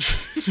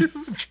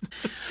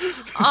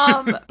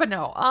 But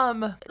no,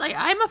 like,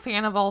 I'm a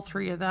fan of all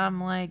three of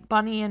them, like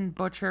Bunny and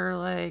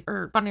Butcher,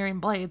 or Bunny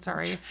and Blade,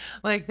 sorry.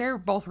 Like, they're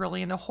both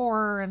really into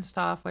horror and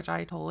stuff, which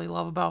I totally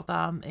love about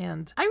them,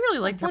 and I really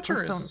like their Butcher is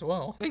persona as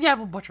well. Yeah,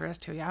 well, Butcher is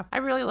too, yeah. I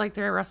really like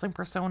their wrestling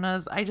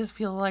personas. I just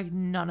feel like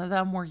none of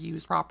them were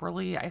used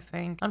properly, I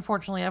think.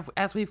 Unfortunately,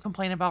 as we've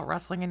complained about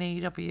wrestling in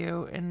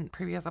AEW in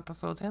previous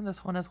episodes, and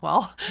this one as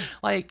well,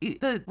 like,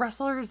 the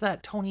wrestlers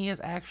that Tony is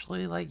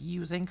actually, like,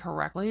 using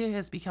correctly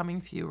is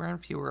becoming fewer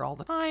and fewer all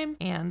the time,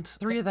 and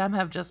three of them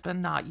have just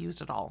been not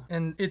used at all.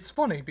 And it's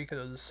funny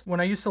because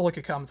when I used to look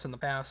at comments in the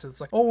past, it's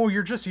like, oh,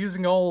 you're just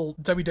using all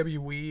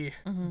WWE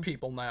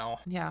people now.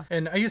 Yeah.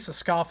 And I used to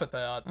scoff at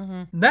that.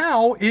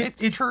 Now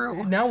It's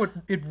true. Now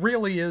it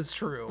really is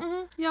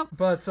true. Yep.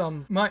 But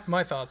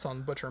my thoughts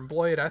on Butcher and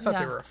Blade, I thought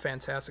they Yeah. were a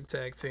fantastic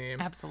tag team.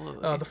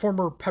 Absolutely. The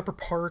former Pepper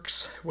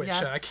Parks, which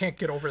I Yes. can't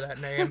get over that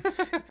name.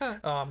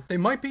 They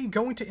might be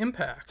going to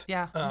Impact.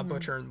 Yeah.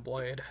 Butcher and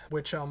Blade,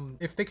 which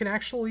if they can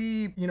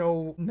actually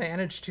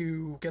manage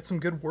to get some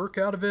good work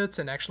out of it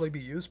and actually be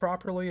used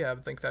properly, I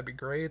would think that'd be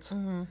great.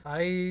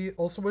 I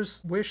also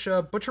wish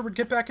Butcher would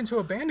get back into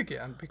a band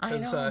again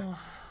because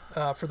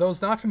for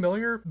those not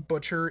familiar,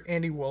 Butcher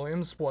Andy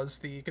Williams was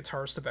the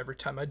guitarist of Every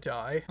Time I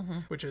Die,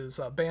 which is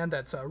a band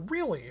that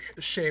really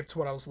shaped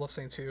what I was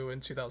listening to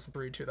in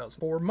 2003,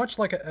 2004, much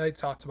like I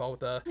talked about with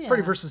the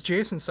Freddy vs.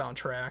 Jason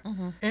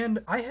soundtrack. And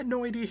I had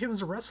no idea he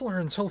was a wrestler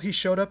until he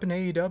showed up in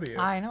AEW.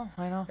 I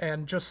know.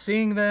 And just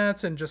seeing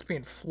that and just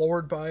being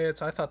floored by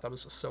it, I thought that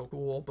was just so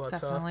cool. But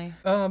Definitely.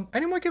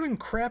 anyone giving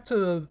crap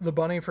to the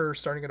Bunny for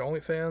starting at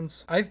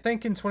OnlyFans? I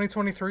think in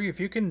 2023, if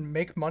you can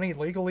make money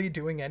legally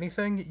doing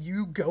anything,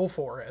 you go go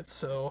for it.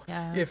 So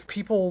Yeah. if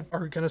people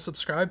are going to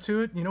subscribe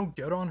to it,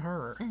 good on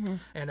her.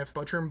 And if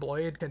Butcher and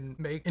Blade can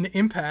make an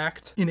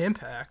impact in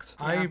Impact,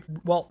 it's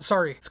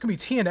going to be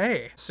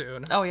TNA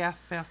soon. Oh,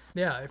 yes, yes.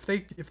 Yeah, if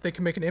they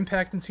can make an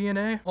impact in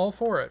TNA, all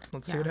for it.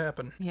 Let's see what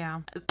happens.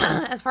 Yeah.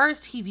 As far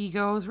as TV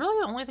goes, really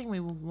the only thing we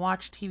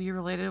watched TV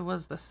related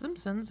was The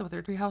Simpsons with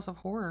their Treehouse of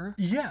Horror.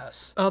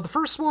 Yes. The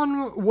first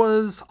one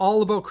was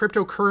all about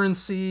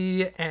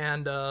cryptocurrency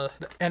and the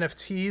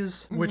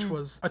NFTs, which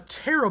was a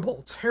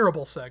terrible,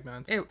 terrible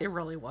segment. It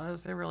really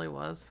was. It really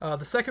was.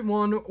 The second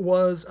one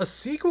was a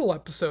sequel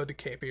episode to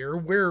Cape Ear,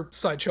 where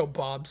Sideshow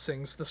Bob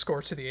sings the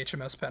score to the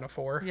HMS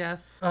Pinafore.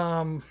 Yes.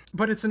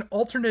 But it's an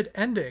alternate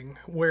ending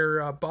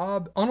where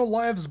Bob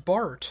unalives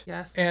Bart.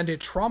 Yes. And it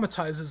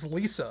traumatizes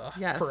Lisa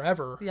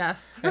forever.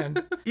 Yes.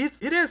 And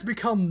it has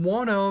become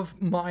one of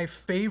my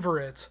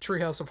favorite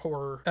Treehouse of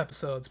Horror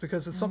episodes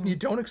because it's something you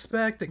don't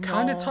expect. It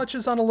kind of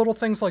touches on a little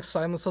things like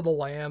Silence of the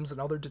Lambs and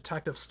other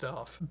detective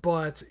stuff,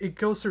 but it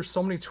goes through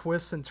so many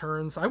twists and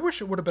turns. I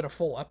wish it would have been a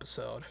full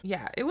episode.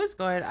 Yeah, it was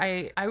good.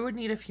 I would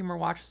need a few more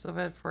watches of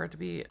it for it to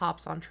be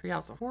tops on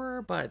Treehouse of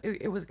Horror, but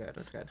it was good. It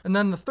was good. And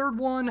then the third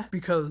one,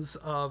 because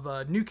of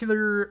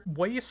nuclear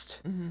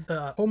waste,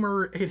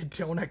 Homer ate a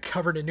donut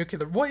covered in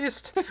nuclear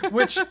waste,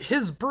 which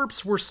his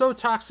burps were so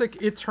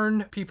toxic it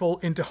turned people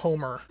into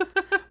Homer.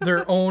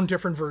 Their own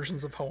different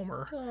versions of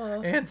Homer.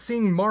 And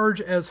seeing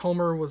Marge as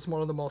Homer was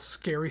one of the most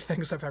scary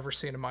things I've ever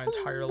seen in my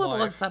entire A little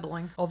life.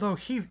 unsettling. Although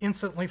he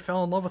instantly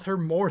fell in love with her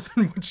more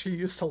than what she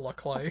used to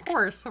look like. Of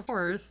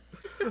course.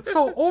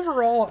 So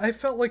overall, I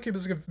felt like it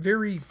was a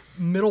very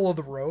middle of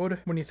the road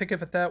when you think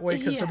of it that way,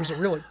 because there was a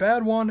really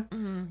bad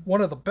one,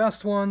 one of the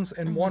best ones,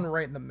 and one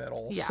right in the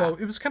middle. Yeah. So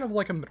it was kind of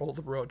like a middle of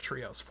the road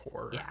Treehouse of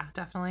Horror. Yeah,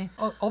 definitely.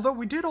 Although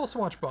we did also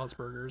watch Bob's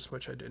Burgers,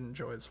 which I did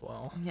enjoy as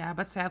well. Yeah,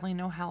 but sadly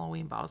no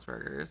Halloween Bob's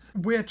Burgers.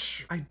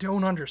 Which I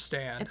don't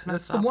understand. It's That's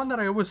messed the up. one that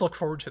I always look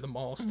forward to the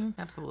most.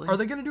 Absolutely. Are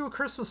they going to do a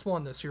Christmas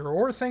one this year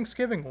or a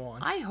Thanksgiving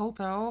one? I hope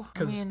so. I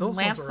 'Cause mean, those ones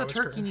Lance are the always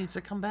Turkey great. needs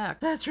to come back.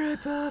 That's right,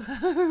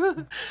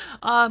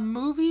 Bob.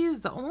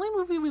 Movies. The only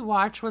movie we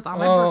watched was on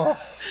my Oh.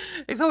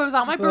 birthday. So it was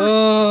on my birthday.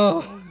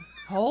 Oh,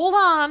 Hold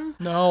on.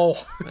 no.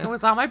 It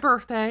was on my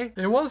birthday.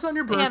 It was on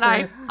your birthday.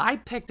 And I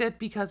picked it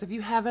because if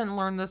you haven't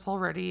learned this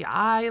already,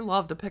 I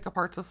love to pick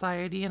apart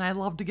society and I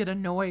love to get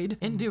annoyed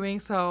in doing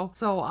so.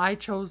 So I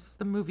chose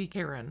the movie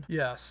Karen.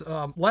 Yes.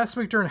 Last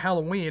week during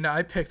Halloween,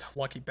 I picked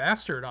Lucky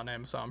Bastard on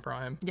Amazon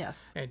Prime.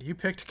 Yes. And you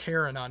picked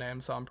Karen on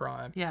Amazon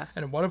Prime. Yes.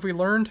 And what have we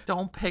learned?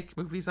 Don't pick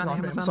movies on On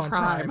Amazon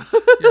Prime.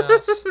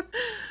 Yes.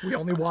 We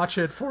only watch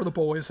it for the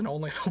boys and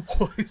only the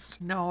boys.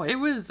 No, it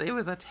was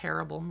a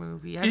terrible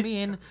movie. I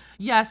mean,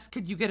 yes,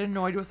 could you get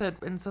annoyed with it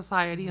in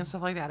society and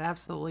stuff like that?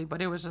 Absolutely.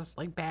 But it was just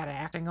like bad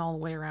acting all the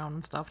way around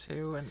and stuff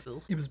too. And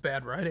ugh. It was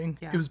bad writing.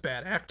 Yeah. It was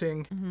bad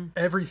acting.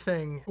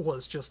 Everything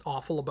was just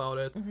awful about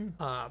it.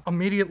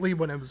 Immediately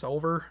when it was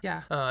over,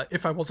 Yeah.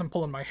 if I wasn't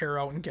pulling my hair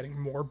out and getting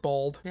more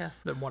bald Yes.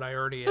 than what I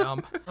already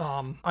am,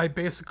 I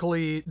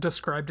basically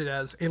described it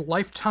as a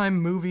Lifetime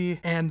movie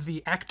and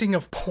the acting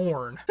of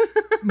porn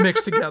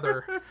mixed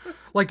together.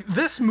 Like,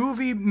 this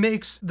movie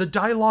makes the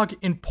dialogue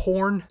in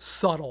porn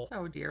subtle.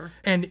 Oh dear.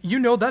 And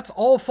that's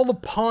all full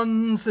of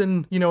puns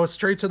and,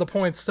 straight to the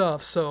point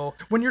stuff. So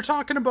when you're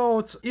talking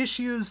about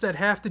issues that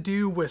have to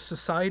do with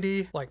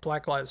society, like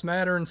Black Lives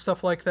Matter and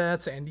stuff like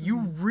that, and you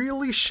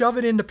really shove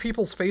it into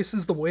people's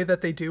faces the way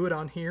that they do it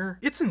on here,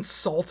 it's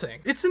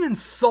insulting. It's an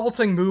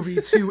insulting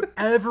movie to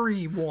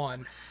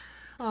everyone.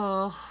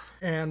 Oh.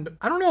 And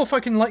I don't know if I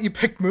can let you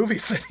pick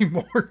movies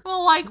anymore.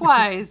 Well,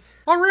 likewise.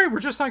 All right, we're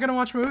just not going to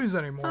watch movies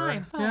anymore.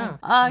 Fine.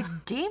 Yeah.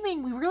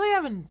 Gaming, we really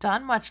haven't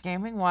done much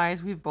gaming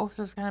wise. We've both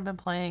just kind of been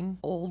playing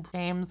old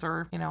games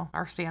or,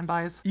 our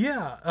standbys.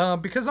 Yeah,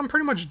 because I'm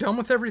pretty much done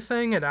with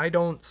everything, and I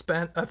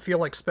feel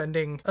like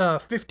spending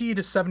 $50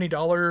 to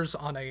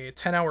 $70 on a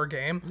 10-hour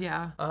game.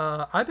 Yeah.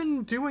 I've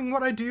been doing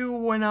what I do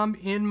when I'm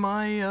in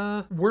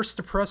my worst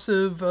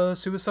depressive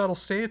suicidal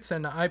states,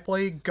 and I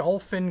play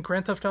golf in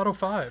Grand Theft Auto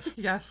 5.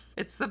 Yes.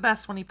 It's the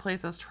best when he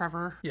plays as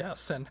Trevor.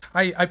 Yes, and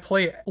I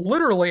play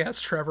literally as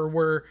Trevor,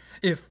 where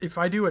if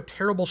I do a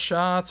terrible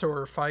shot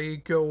or if I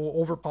go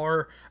over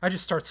par, I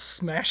just start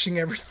smashing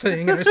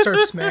everything, and I start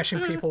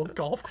smashing people with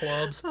golf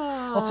clubs.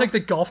 I'll take the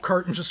golf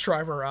cart and just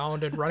drive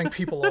around and running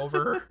people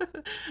over.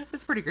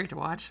 It's pretty great to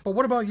watch. But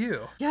what about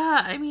you?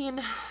 Yeah, I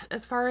mean,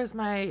 as far as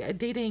my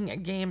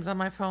dating games on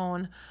my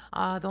phone,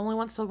 the only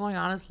one still going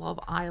on is Love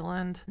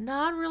Island.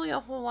 Not really a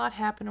whole lot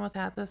happened with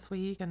that this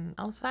week, and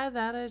outside of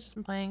that, I've just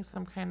been playing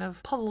some kind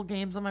of puzzle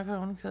games on my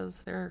phone because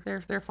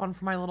they're fun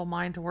for my little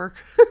mind to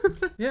work.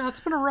 Yeah,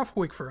 it's been a rough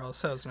week for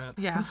us, hasn't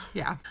it?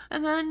 Yeah.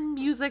 And then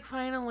music,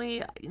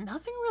 finally,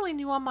 nothing really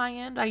new on my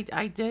end.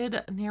 I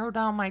did narrow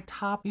down my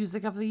top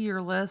music of the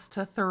year list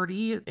to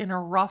 30 in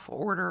a rough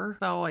order,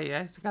 so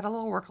I still got a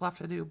little work left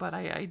to do, but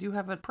I do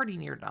have it pretty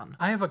near done.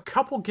 I have a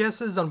couple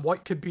guesses on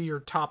what could be your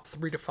top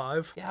 3 to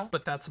 5, Yeah.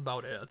 but that's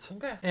about it.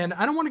 Okay. And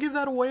I don't want to give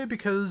that away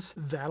because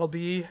that'll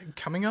be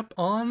coming up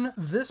on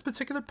this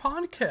particular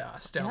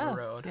podcast down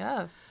the road.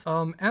 Yes.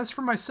 As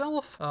for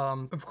myself,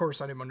 of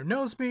course, anyone who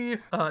knows me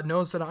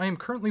knows that I am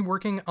currently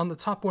working on the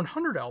top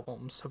 100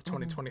 albums of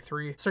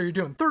 2023. So you're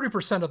doing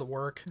 30% of the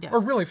work, Yes.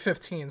 or really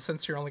 15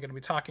 since you're only going to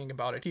be talking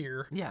about it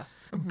here.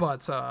 Yes.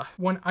 But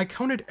when I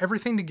counted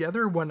everything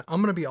together, when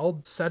I'm going to be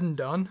all said and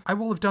done, I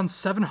will have done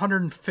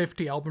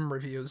 750 album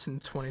reviews in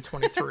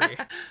 2023,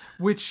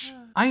 which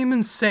I am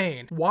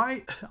insane.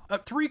 Why?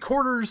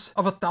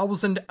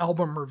 750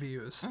 album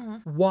reviews.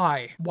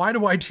 Why? Why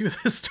do I do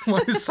this to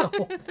myself?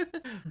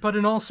 But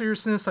in all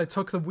seriousness, I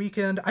took the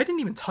weekend. I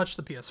didn't even touch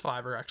the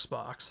PS5 or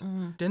Xbox.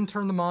 Didn't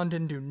turn them on,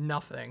 didn't do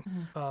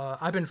nothing.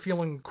 I've been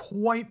feeling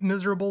quite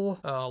miserable.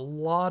 A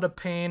lot of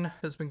pain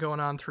has been going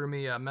on through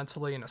me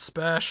mentally and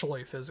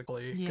especially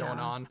physically going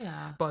on.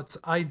 Yeah. But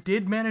I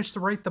did manage to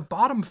write the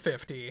bottom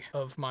 50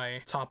 of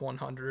my top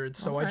 100,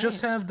 so I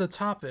just have the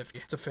top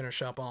 50 to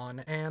finish up on.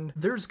 And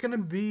there's going to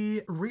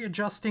be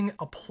readjusting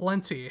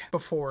aplenty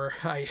before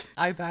I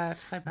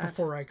bet.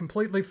 before I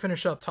completely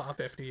finish up top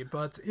 50,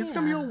 but it's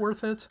going to be all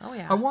worth it. Oh,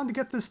 yeah. I wanted to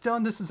get this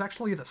done. This is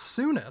actually the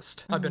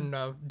soonest I've been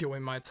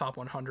doing my top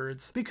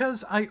 100s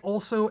because I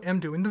also am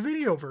doing the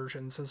video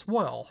versions as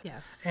well.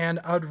 Yes. And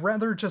I'd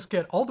rather just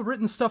get all the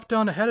written stuff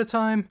done ahead of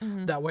time.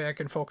 That way I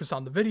can focus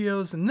on the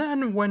videos. And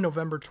then when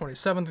November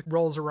 27th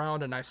rolls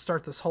around and I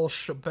start this whole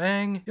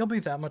shebang, it'll be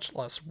that much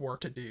less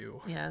work to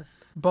do.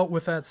 Yes. But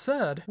with that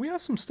said, we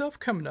have some stuff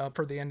coming up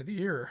for the end of the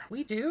year.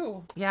 We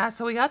do. Yeah,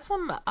 so we got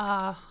some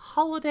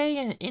holiday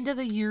and end of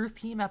the year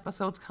theme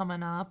episodes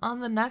coming up. On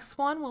the next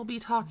one, we'll be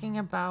talking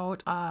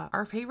about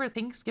our favorite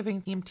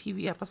Thanksgiving themed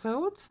TV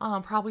episodes.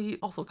 Probably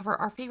also cover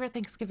our favorite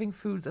Thanksgiving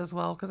foods as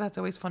well, because that's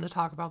always fun to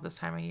talk about this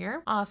time of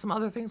year. Some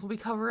other things we'll be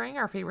covering: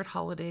 our favorite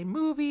holiday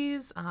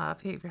movies,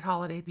 favorite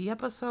holiday TV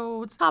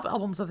episodes, top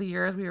albums of the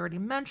year, as we already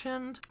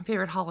mentioned,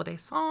 favorite holiday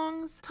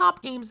songs,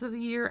 top games of the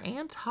year,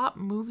 and top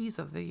movies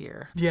of the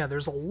year. Yeah,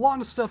 there's a lot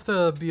of stuff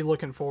to be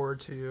looking forward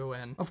to.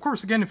 And of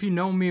course, again, if you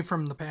know me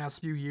from the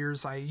past few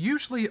years, I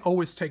usually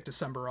always take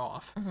December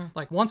off.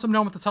 Like once I'm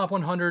done with the top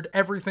 100,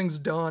 everything's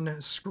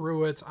done.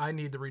 Screw it. I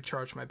need to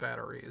recharge my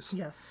batteries.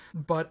 Yes.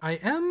 But I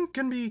am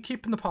going to be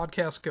keeping the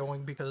podcast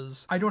going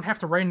because I don't have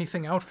to write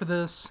anything out for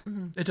this.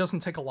 It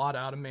doesn't take a lot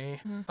out of me.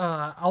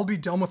 I'll be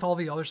done with all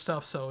the other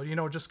stuff. So,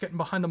 just getting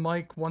behind the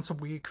mic once a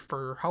week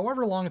for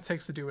however long it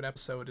takes to do an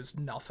episode is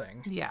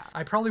nothing. Yeah.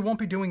 I probably won't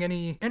be doing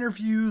any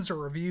interviews or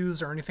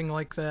reviews or anything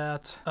like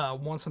that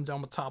once I'm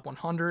done with top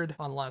 100,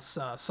 unless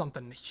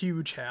something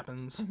huge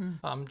happens.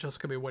 I'm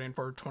just going to be waiting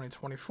for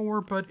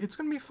 2024, but it's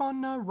going to be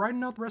fun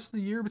riding out the rest of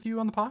the year with you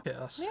on the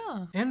podcast.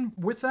 Yeah. And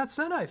with that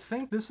said, I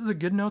think this is a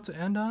good note to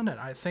end on, and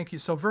I thank you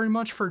so very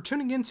much for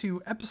tuning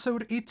into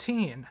episode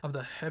 18 of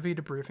the Heavy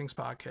Debriefings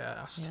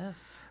podcast.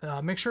 Yes.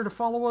 Make sure to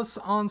follow us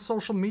on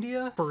social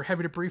media for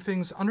Heavy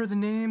Debriefings under the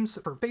names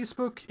for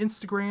Facebook,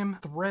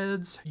 Instagram,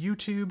 Threads,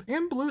 YouTube,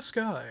 and Blue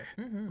Sky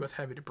with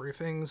Heavy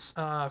Debriefings.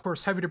 Of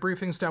course,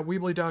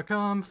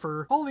 heavydebriefings.weebly.com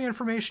for all the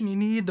information you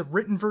need, the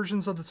written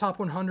versions of the top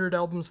 100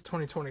 albums of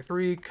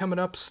 2023 coming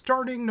up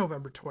starting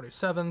November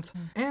 27th.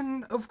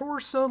 And of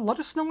course, let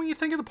us know what you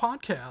think of the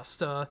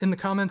podcast in the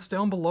comments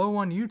down below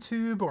on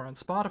YouTube or on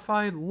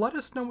Spotify. Let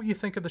us know what you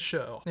think of the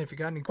show. And if you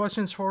got any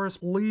questions for us,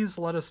 please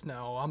let us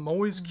know. I'm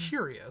always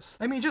curious.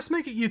 I mean, just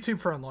make it YouTube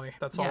friendly.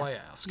 That's all I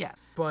ask.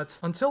 Yes. But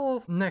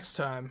until next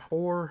time,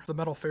 for the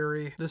Metal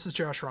Fairy, this is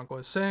Josh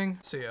Runquist saying,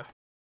 see ya.